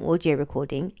gives them audio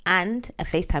recording and a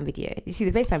FaceTime video. You see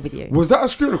the FaceTime video? Was that a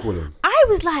screen recording? I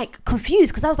was like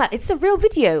confused, because I was like, is this a real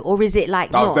video or is it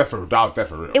like that was definitely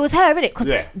real. It was her, innit? Because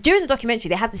during the documentary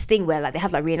they have this thing where like they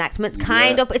have like reenactments,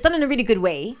 kind of. It's done in a really good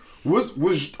way. Was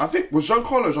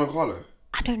Giancarlo?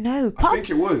 I don't know. I think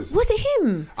it was. Was it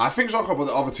him? I think Giancarlo, but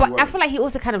the other two. But I feel like he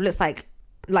also kind of looks like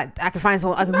I could find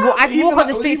someone. I can walk on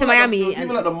the streets in Miami. Even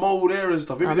like the mold there and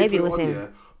stuff. Maybe it was him. Yeah.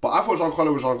 But I thought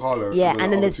Giancarlo was Giancarlo. Yeah,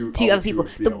 and then there's two other people.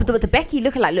 The Becky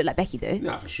look like Becky though.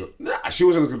 Yeah, for sure. She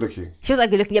wasn't good looking. She was like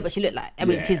good looking, yeah, but she looked like, I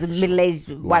mean, she was a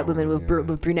middle-aged white woman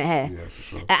with brunette hair. Yeah, for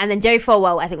sure. And then Jerry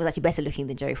Falwell, I think, was actually better looking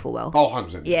than Jerry Falwell. Oh,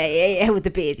 100%. Yeah, with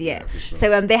the beard, yeah. For sure.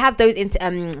 So they have those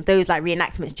those like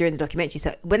reenactments during the documentary.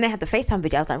 So when they had the FaceTime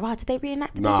video, I was like, right, did they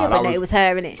reenact the video? But no, it was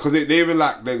her, innit? Because they even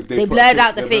like they blurred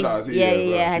out the thing. Her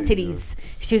titties.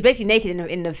 She was basically naked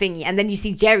in the thingy, and then you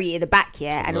see Jerry in the back,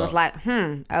 and it was like,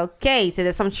 okay, so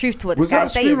there's some truth to what this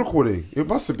guy's saying. Was that a screen recording? It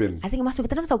must have been. I think it must have.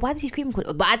 But then I was like, why does he screen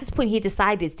record? But at this point, he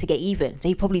decided to get even, so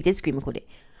he probably did screen record it.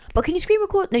 But can you screen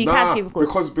record? No, you can't screen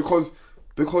record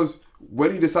because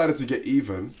when he decided to get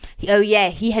even. He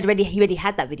already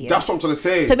had that video. That's what I'm trying to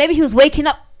say. So maybe he was waking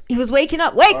up. Wake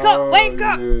up! Wake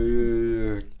up!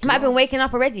 Yeah. He might have been waking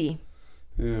up already.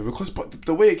 Yeah, but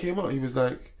the way it came out, it was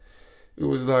like,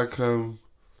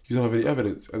 you don't have any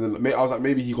evidence, and then I was like,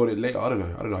 maybe he got it later. I don't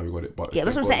know how he got it, but yeah,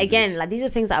 that's what I'm saying. Again, like these are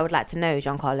things that I would like to know,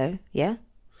 Giancarlo. Yeah.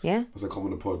 As I come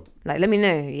on the pod, like let me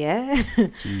know. Yeah.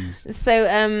 Jeez. So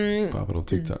I've on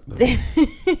TikTok now.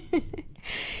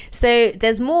 So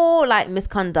there's more like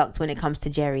misconduct when it comes to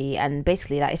Jerry, and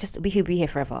basically like it's just we could be here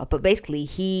forever, but basically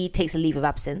he takes a leave of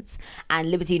absence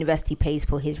and Liberty University pays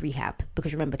for his rehab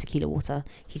because remember tequila water,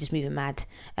 he's just moving mad.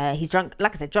 He's drunk,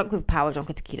 like I said, drunk with power, drunk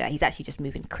with tequila. He's actually just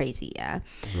moving crazy.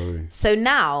 Really? So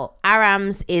now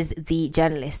Arams is the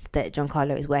journalist that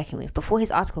Giancarlo is working with. Before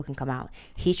his article can come out,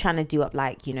 he's trying to do up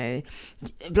like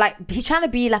he's trying to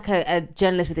be like a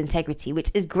journalist with integrity, which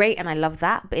is great and I love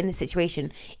that, but in this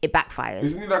situation it backfires.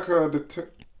 Isn't he like a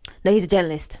detective? No, he's a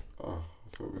journalist. Oh,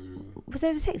 I thought it was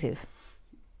there a detective?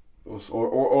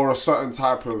 Or a certain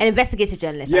type of... An investigative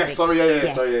journalist. Yeah, sorry,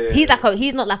 yeah.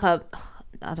 He's not like a...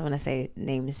 I don't want to say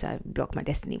names, block my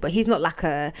destiny, but he's not like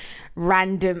a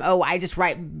random, I just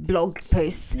write blog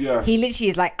posts. Yeah. He literally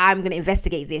is like, I'm going to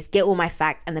investigate this, get all my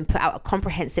facts, and then put out a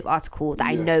comprehensive article that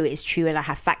I know is true and I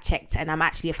have fact checked, and I'm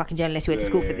actually a fucking journalist who went to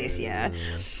school for this,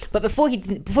 But before he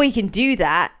can do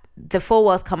that, the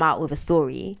Falwells come out with a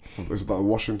story. Is it like a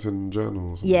Washington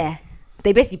Journal or something? Yeah.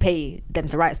 They basically pay them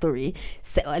to write a story,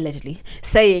 allegedly,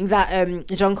 saying that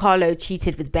Giancarlo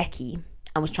cheated with Becky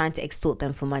and was trying to extort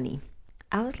them for money.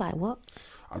 I was like, what?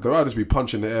 I'd just be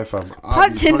punching the air, fam.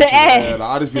 Punching the air. Like,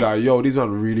 I'd just be like, yo, these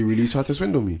men really, really tried to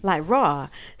swindle me. Like, raw.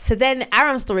 So then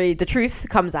Aram's story, the truth,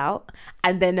 comes out,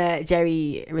 and then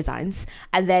Jerry resigns,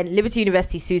 and then Liberty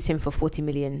University sues him for $40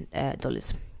 million.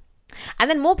 And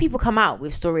then more people come out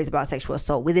with stories about sexual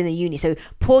assault within the uni. So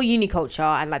poor uni culture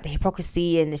and like the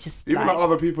hypocrisy, and it's just even like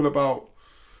other people about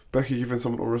Becky giving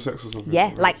someone oral sex or something.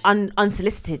 Yeah, like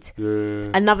unsolicited. Yeah.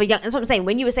 Another young. That's what I'm saying.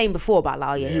 When you were saying before about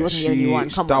like, he wasn't the only one.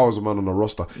 That was a man on the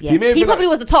roster. Yeah. He probably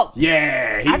was the top.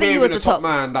 Yeah, I think he was the top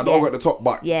man. That dog at the top,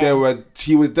 but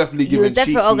he was definitely giving. He was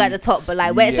definitely all at the top, but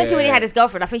like, especially when he had his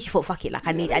girlfriend, I think she thought, fuck it, like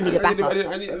I need a backup.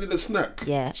 I need a snack.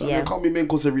 Yeah, so I can't be main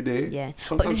course every day. Yeah,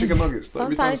 sometimes chicken nuggets.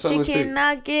 Sometimes chicken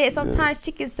nuggets. Sometimes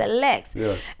chicken selects.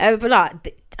 Yeah, but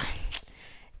like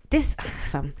this.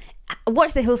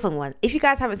 Watch the Hillsong one. If you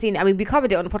guys haven't seen it, I mean, we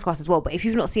covered it on the podcast as well, but if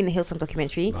you've not seen the Hillsong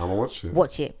documentary, I'm gonna watch it.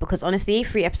 Watch it, because honestly,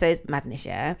 3 episodes, madness,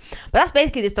 yeah. But that's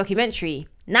basically this documentary.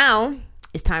 Now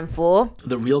it's time for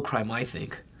the real crime, I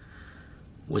think,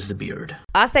 was the beard.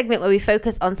 Our segment where we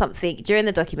focus on something during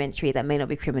the documentary that may not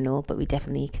be criminal, but we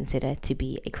definitely consider to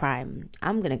be a crime.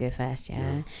 I'm gonna go first,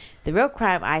 yeah. The real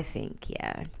crime, I think,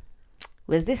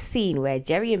 was this scene where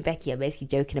Jerry and Becky are basically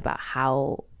joking about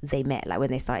how they met, like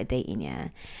when they started dating, yeah.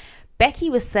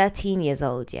 Becky was 13 years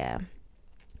old, yeah,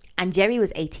 and Jerry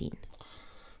was 18.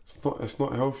 It's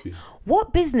not healthy.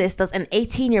 What business does an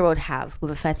 18-year-old have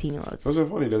with a 13-year-old? That's so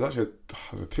funny. There's actually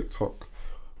a TikTok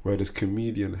where this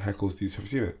comedian heckles these. Have you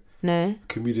seen it? No. The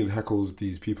comedian heckles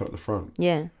these people at the front.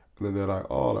 Yeah. And then they're like,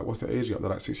 oh, like what's the age gap? They're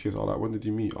like 6 years. Oh, like when did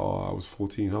you meet? Oh, I was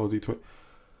 14. How was he? 20?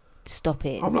 Stop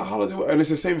it. I'm like, how does it work? And it's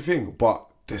the same thing, but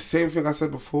the same thing I said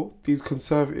before. These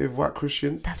conservative white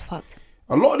Christians. That's fucked.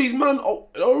 A lot of these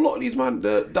man,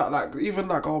 that like even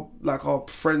like our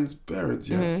friends' parents,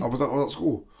 I was at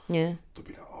school. Yeah. They'll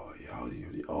be like, oh yeah, how do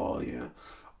you? Oh yeah,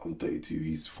 I'm 32.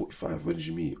 He's 45. When did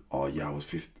you meet? Oh yeah, I was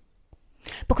 50.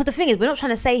 Because the thing is, we're not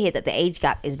trying to say here that the age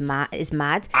gap is mad.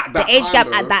 The age gap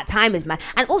at that time is mad,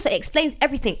 and also it explains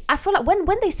everything. I feel like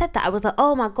when they said that, I was like,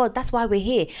 oh my god, that's why we're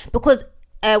here. Because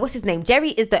what's his name? Jerry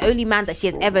is the only man that she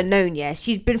has ever known, yeah.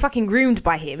 She's been fucking groomed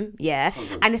by him, yeah.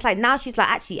 And it's like, now she's like,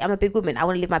 actually, I'm a big woman. I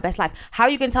want to live my best life. How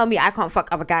are you going to tell me I can't fuck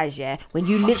other guys, yeah? When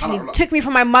you literally took me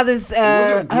from my mother's it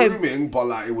wasn't home. grooming, but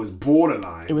like, it was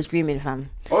borderline. It was grooming, fam.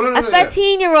 Oh, no, a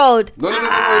 13-year-old. No.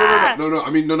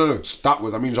 I mean, no.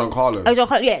 I mean, Giancarlo. Oh,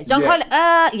 Giancarlo, yeah.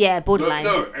 Giancarlo, borderline.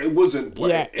 No, it wasn't.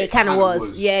 Yeah, it kind of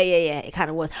was. Yeah, it kind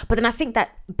of was. But then I think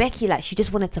that Becky, like, she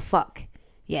just wanted to fuck.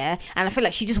 Yeah, and I feel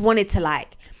like she just wanted to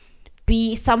like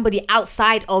be somebody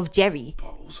outside of Jerry.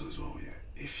 But also as well,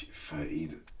 if you're 30,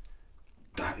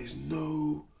 that is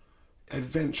no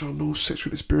adventure, no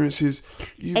sexual experiences.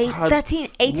 You've had 13,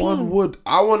 18. one wood.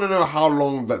 I want to know how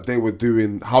long that they were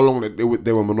doing, how long that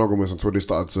they were monogamous until they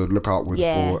started to look outward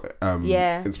for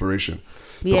inspiration.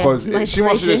 Because she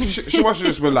must have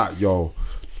just been like, yo.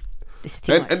 This is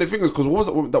too much. And the thing is, because what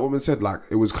was that woman said? Like,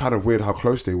 it was kind of weird how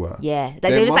close they were. Yeah, like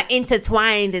they were just like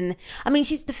intertwined, and I mean,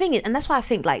 the thing is, and that's why I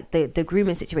think like the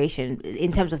grooming situation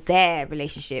in terms of their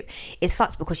relationship is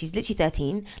fucked, because she's literally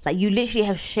 13. Like, you literally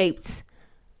have shaped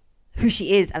who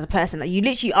she is as a person. Like, you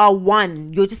literally are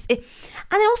one. You're just, and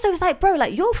then also it's like, bro,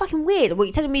 like, you're fucking weird. What,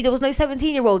 you're telling me there was no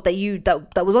 17-year-old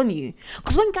that was on you?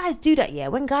 Because when guys do that,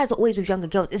 when guys are always with younger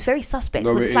girls, it's very suspect.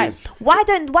 No, it's like, why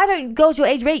don't girls your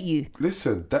age rate you?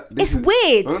 Listen, it's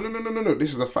weird. No.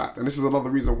 This is a fact, and this is another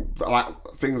reason that, like,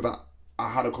 things that I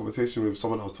had a conversation with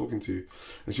someone I was talking to,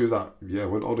 and she was like,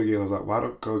 when older girls, I was like, why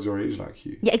don't girls your age like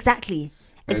you? Yeah, exactly.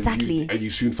 And you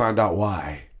soon find out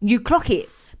why. You clock it.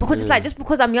 Because it's like, just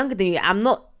because I'm younger than you, I'm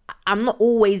not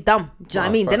always dumb. Do you know what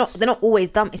I mean? Facts. They're not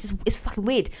always dumb. It's fucking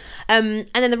weird. And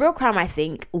then the real crime, I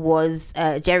think, was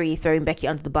Jerry throwing Becky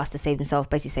under the bus to save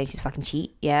himself, basically saying she's fucking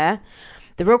cheat. Yeah.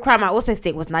 The real crime, I also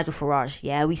think, was Nigel Farage.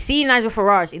 Yeah, we see Nigel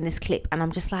Farage in this clip, and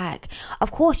I'm just like, of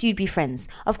course you'd be friends.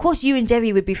 Of course you and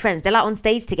Jerry would be friends. They're like on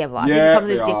stage together. I think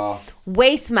it comes with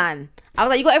waste man. I was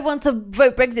like, you got everyone to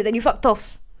vote Brexit, then you fucked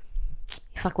off.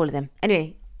 Fuck all of them.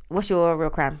 Anyway, what's your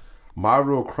real crime? My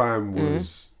real crime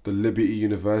was the Liberty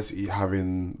University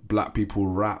having black people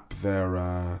rap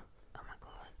their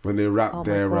when they rap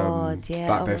their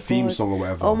their theme song or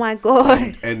whatever. Oh my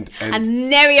god! And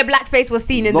nary a blackface was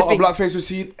seen in the thing. Not a blackface was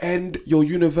seen, and your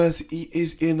university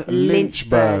is in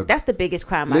Lynchburg. That's the biggest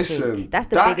crime. Listen, I think that's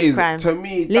the biggest crime to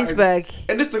me. Lynchburg,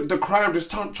 and this the crime just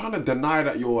trying to deny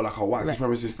that you're like a white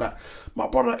supremacist. Like, my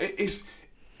brother, it's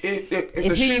who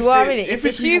you are, innit? If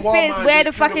the shoe fits, wear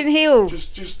the fucking heel.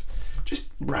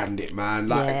 Just brand it, man.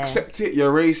 Like, accept it.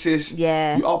 You're racist.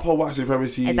 Yeah. You uphold white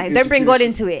supremacy. It's like, don't bring God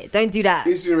into it. Don't do that.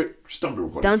 Just don't bring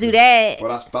God. Don't do that. Well,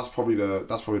 that's probably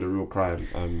the real crime.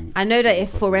 I know that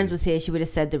if Forenz was here, she would have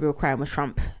said the real crime was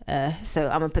Trump. So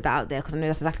I'm gonna put that out there because I know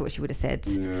that's exactly what she would have said.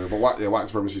 Yeah, but white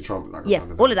supremacy, Trump. Like,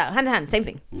 all of that, hand in hand, same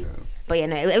thing. Yeah. But yeah,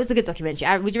 no, it was a good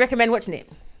documentary. Would you recommend watching it?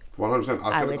 100%.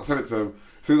 I sent it to him.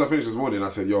 As soon as I finished this morning, I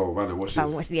said, "Yo, man, watch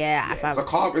this." It's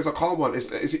a calm one.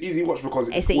 It's an easy watch because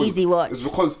it's an easy watch.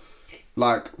 It's because,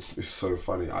 like, it's so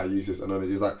funny. I use this, and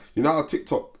then it's like, you know how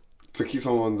TikTok, to keep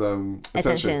someone's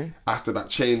attention after that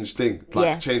change thing,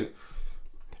 change.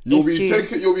 You'll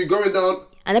be going down,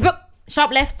 and then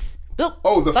sharp left.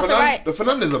 The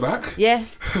Fernandez are back. Yeah.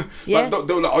 Like,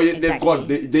 they're like, they've gone.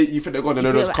 You think they're gone, and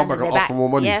then just come back and ask for more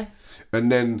money. Yeah. And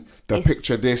then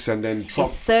picture this, and then Trump.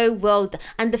 It's so well done.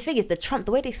 And the thing is, the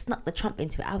way they snuck the Trump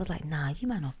into it, I was like, nah, you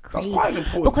man are crazy. That's quite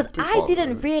important. Because I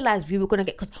didn't realise we were going to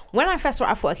get... Because when I first saw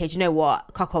it, I thought, okay, do you know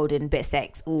what? Cuckolding, bit of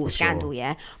sex, scandal,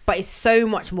 yeah? But it's so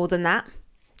much more than that.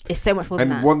 It's so much more than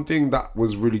that. And one thing that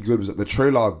was really good was that the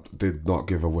trailer did not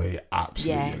give away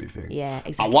absolutely anything. Yeah,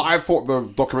 exactly. What I thought the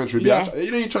documentary would be,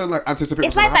 you're trying to like anticipate.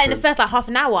 It's like that in the first like half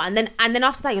an hour, and then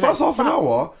after that, you're first half an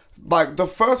hour. Like the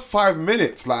first 5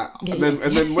 minutes, like, and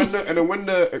then when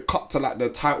it cut to like the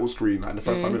title screen, like in the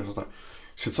first 5 minutes, I was like,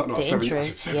 she said something about 7 years. I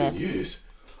said 7 years.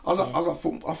 I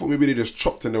thought maybe they just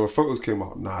chopped and there were photos came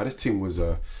out. Nah, this team was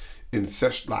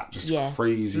incest, like just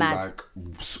crazy, mad. Like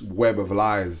web of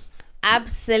lies.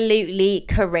 Absolutely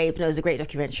correct. No, it was a great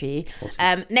documentary.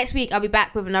 Awesome. Next week I'll be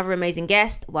back with another amazing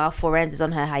guest while Forenz is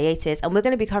on her hiatus, and we're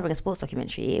going to be covering a sports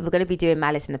documentary. We're going to be doing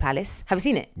Malice in the Palace. Have you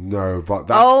seen it? No, but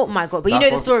that's... Oh my god, but you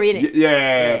know the story, innit?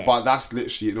 Yeah, but that's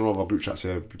literally in all of our group chats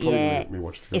here. Probably make me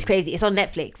watch it together. It's crazy. It's on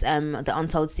Netflix, the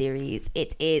Untold series.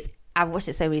 It is... I've watched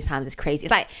it so many times, it's crazy.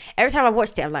 It's like every time I've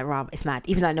watched it, I'm like, Rob, it's mad,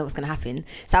 even though I know what's going to happen.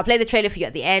 So I'll play the trailer for you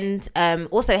at the end.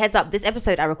 Also, heads up, this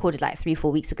episode I recorded like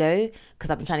 3-4 weeks ago because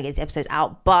I've been trying to get these episodes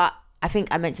out. But I think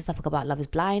I mentioned something about Love is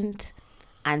Blind.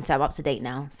 And so I'm up to date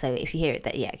now. So if you hear it,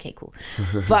 okay, cool.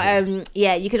 But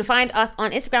you can find us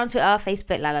on Instagram, Twitter,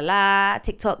 Facebook,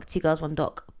 TikTok, 2 Girls 1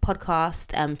 Doc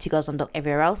podcast, 2 Girls 1 Doc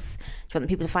everywhere else. Do you want the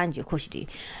people to find you? Of course you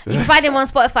do. You can find him on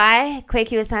Spotify,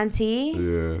 Kwaku Asante.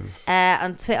 Yes.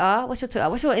 On Twitter. What's your Twitter?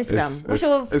 What's your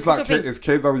Instagram? It's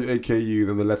KWAKU,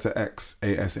 then the letter X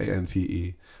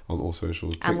ASANTE on all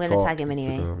socials. I'm going to tag him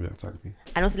anyway. Instagram, tag me.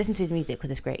 And also listen to his music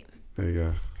because it's great. There you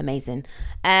go. Amazing.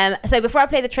 So before I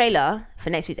play the trailer for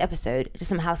next week's episode, just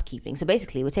some housekeeping. So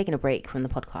basically, we're taking a break from the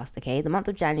podcast, okay? The month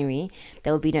of January,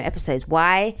 there will be no episodes.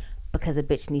 Why? because a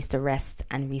bitch needs to rest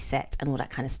and reset and all that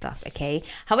kind of stuff, okay?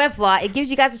 However, it gives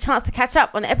you guys a chance to catch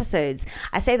up on the episodes.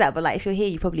 I say that, but like if you're here,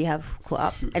 you probably have caught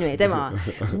up. Anyway, don't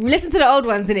matter. Listen to the old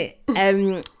ones, innit?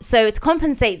 So to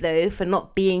compensate though for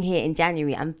not being here in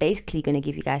January, I'm basically going to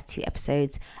give you guys 2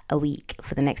 episodes a week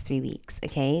for the next 3 weeks,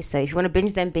 okay? So if you want to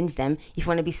binge them, binge them. If you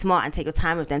want to be smart and take your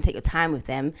time with them, take your time with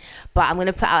them. But I'm going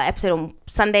to put out an episode on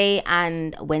Sunday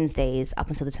and Wednesdays up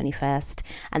until the 21st,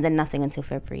 and then nothing until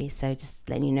February. So just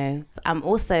letting you know.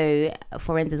 Also,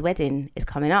 Forenza's wedding is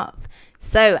coming up.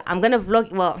 So I'm going to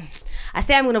vlog. Well, I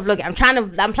say I'm going to vlog it.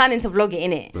 I'm planning to vlog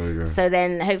it, innit? So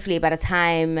then hopefully by the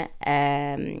time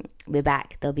we're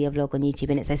back, there'll be a vlog on YouTube,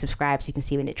 innit? So subscribe so you can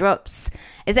see when it drops.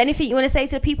 Is there anything you want to say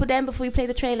to the people then before we play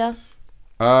the trailer?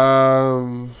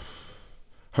 Hope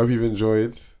you've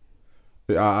enjoyed.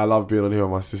 I love being on here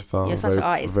with my sister. You're such an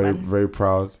artist, very, man. very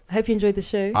proud. I hope you enjoyed the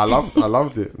show. I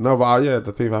loved it. No, but yeah,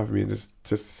 the thing for having me, just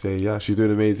to say, yeah, she's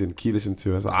doing amazing. Keep listening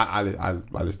to her. So I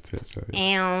listen to it. So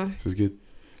yeah. This is good.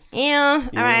 Yeah.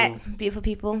 All right, beautiful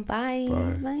people. Bye.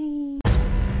 Bye.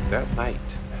 That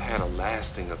night had a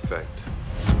lasting effect.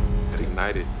 It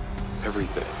ignited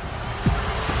everything.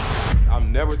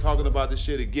 I'm never talking about this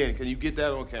shit again. Can you get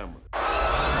that on camera?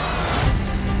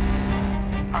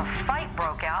 A fight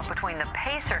broke out between the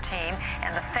Pacer team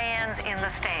and the fans in the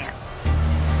stand.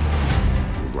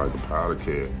 It was like a powder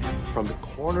keg. From the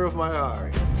corner of my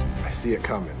eye, I see it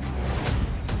coming.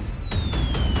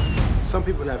 Some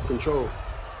people have control.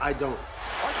 I don't.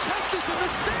 Artesta's in the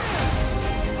stands!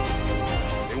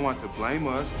 They want to blame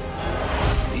us.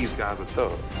 These guys are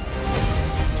thugs.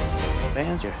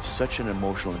 Fans have such an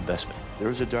emotional investment.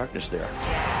 There's a darkness there.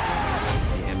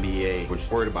 The NBA was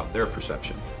worried about their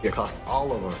perception. It cost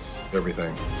all of us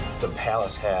everything. The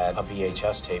Palace had a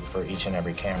VHS tape for each and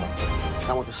every camera.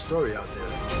 I want the story out there.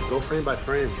 Go frame by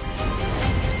frame.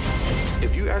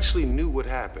 If you actually knew what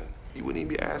happened, you wouldn't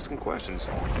even be asking questions.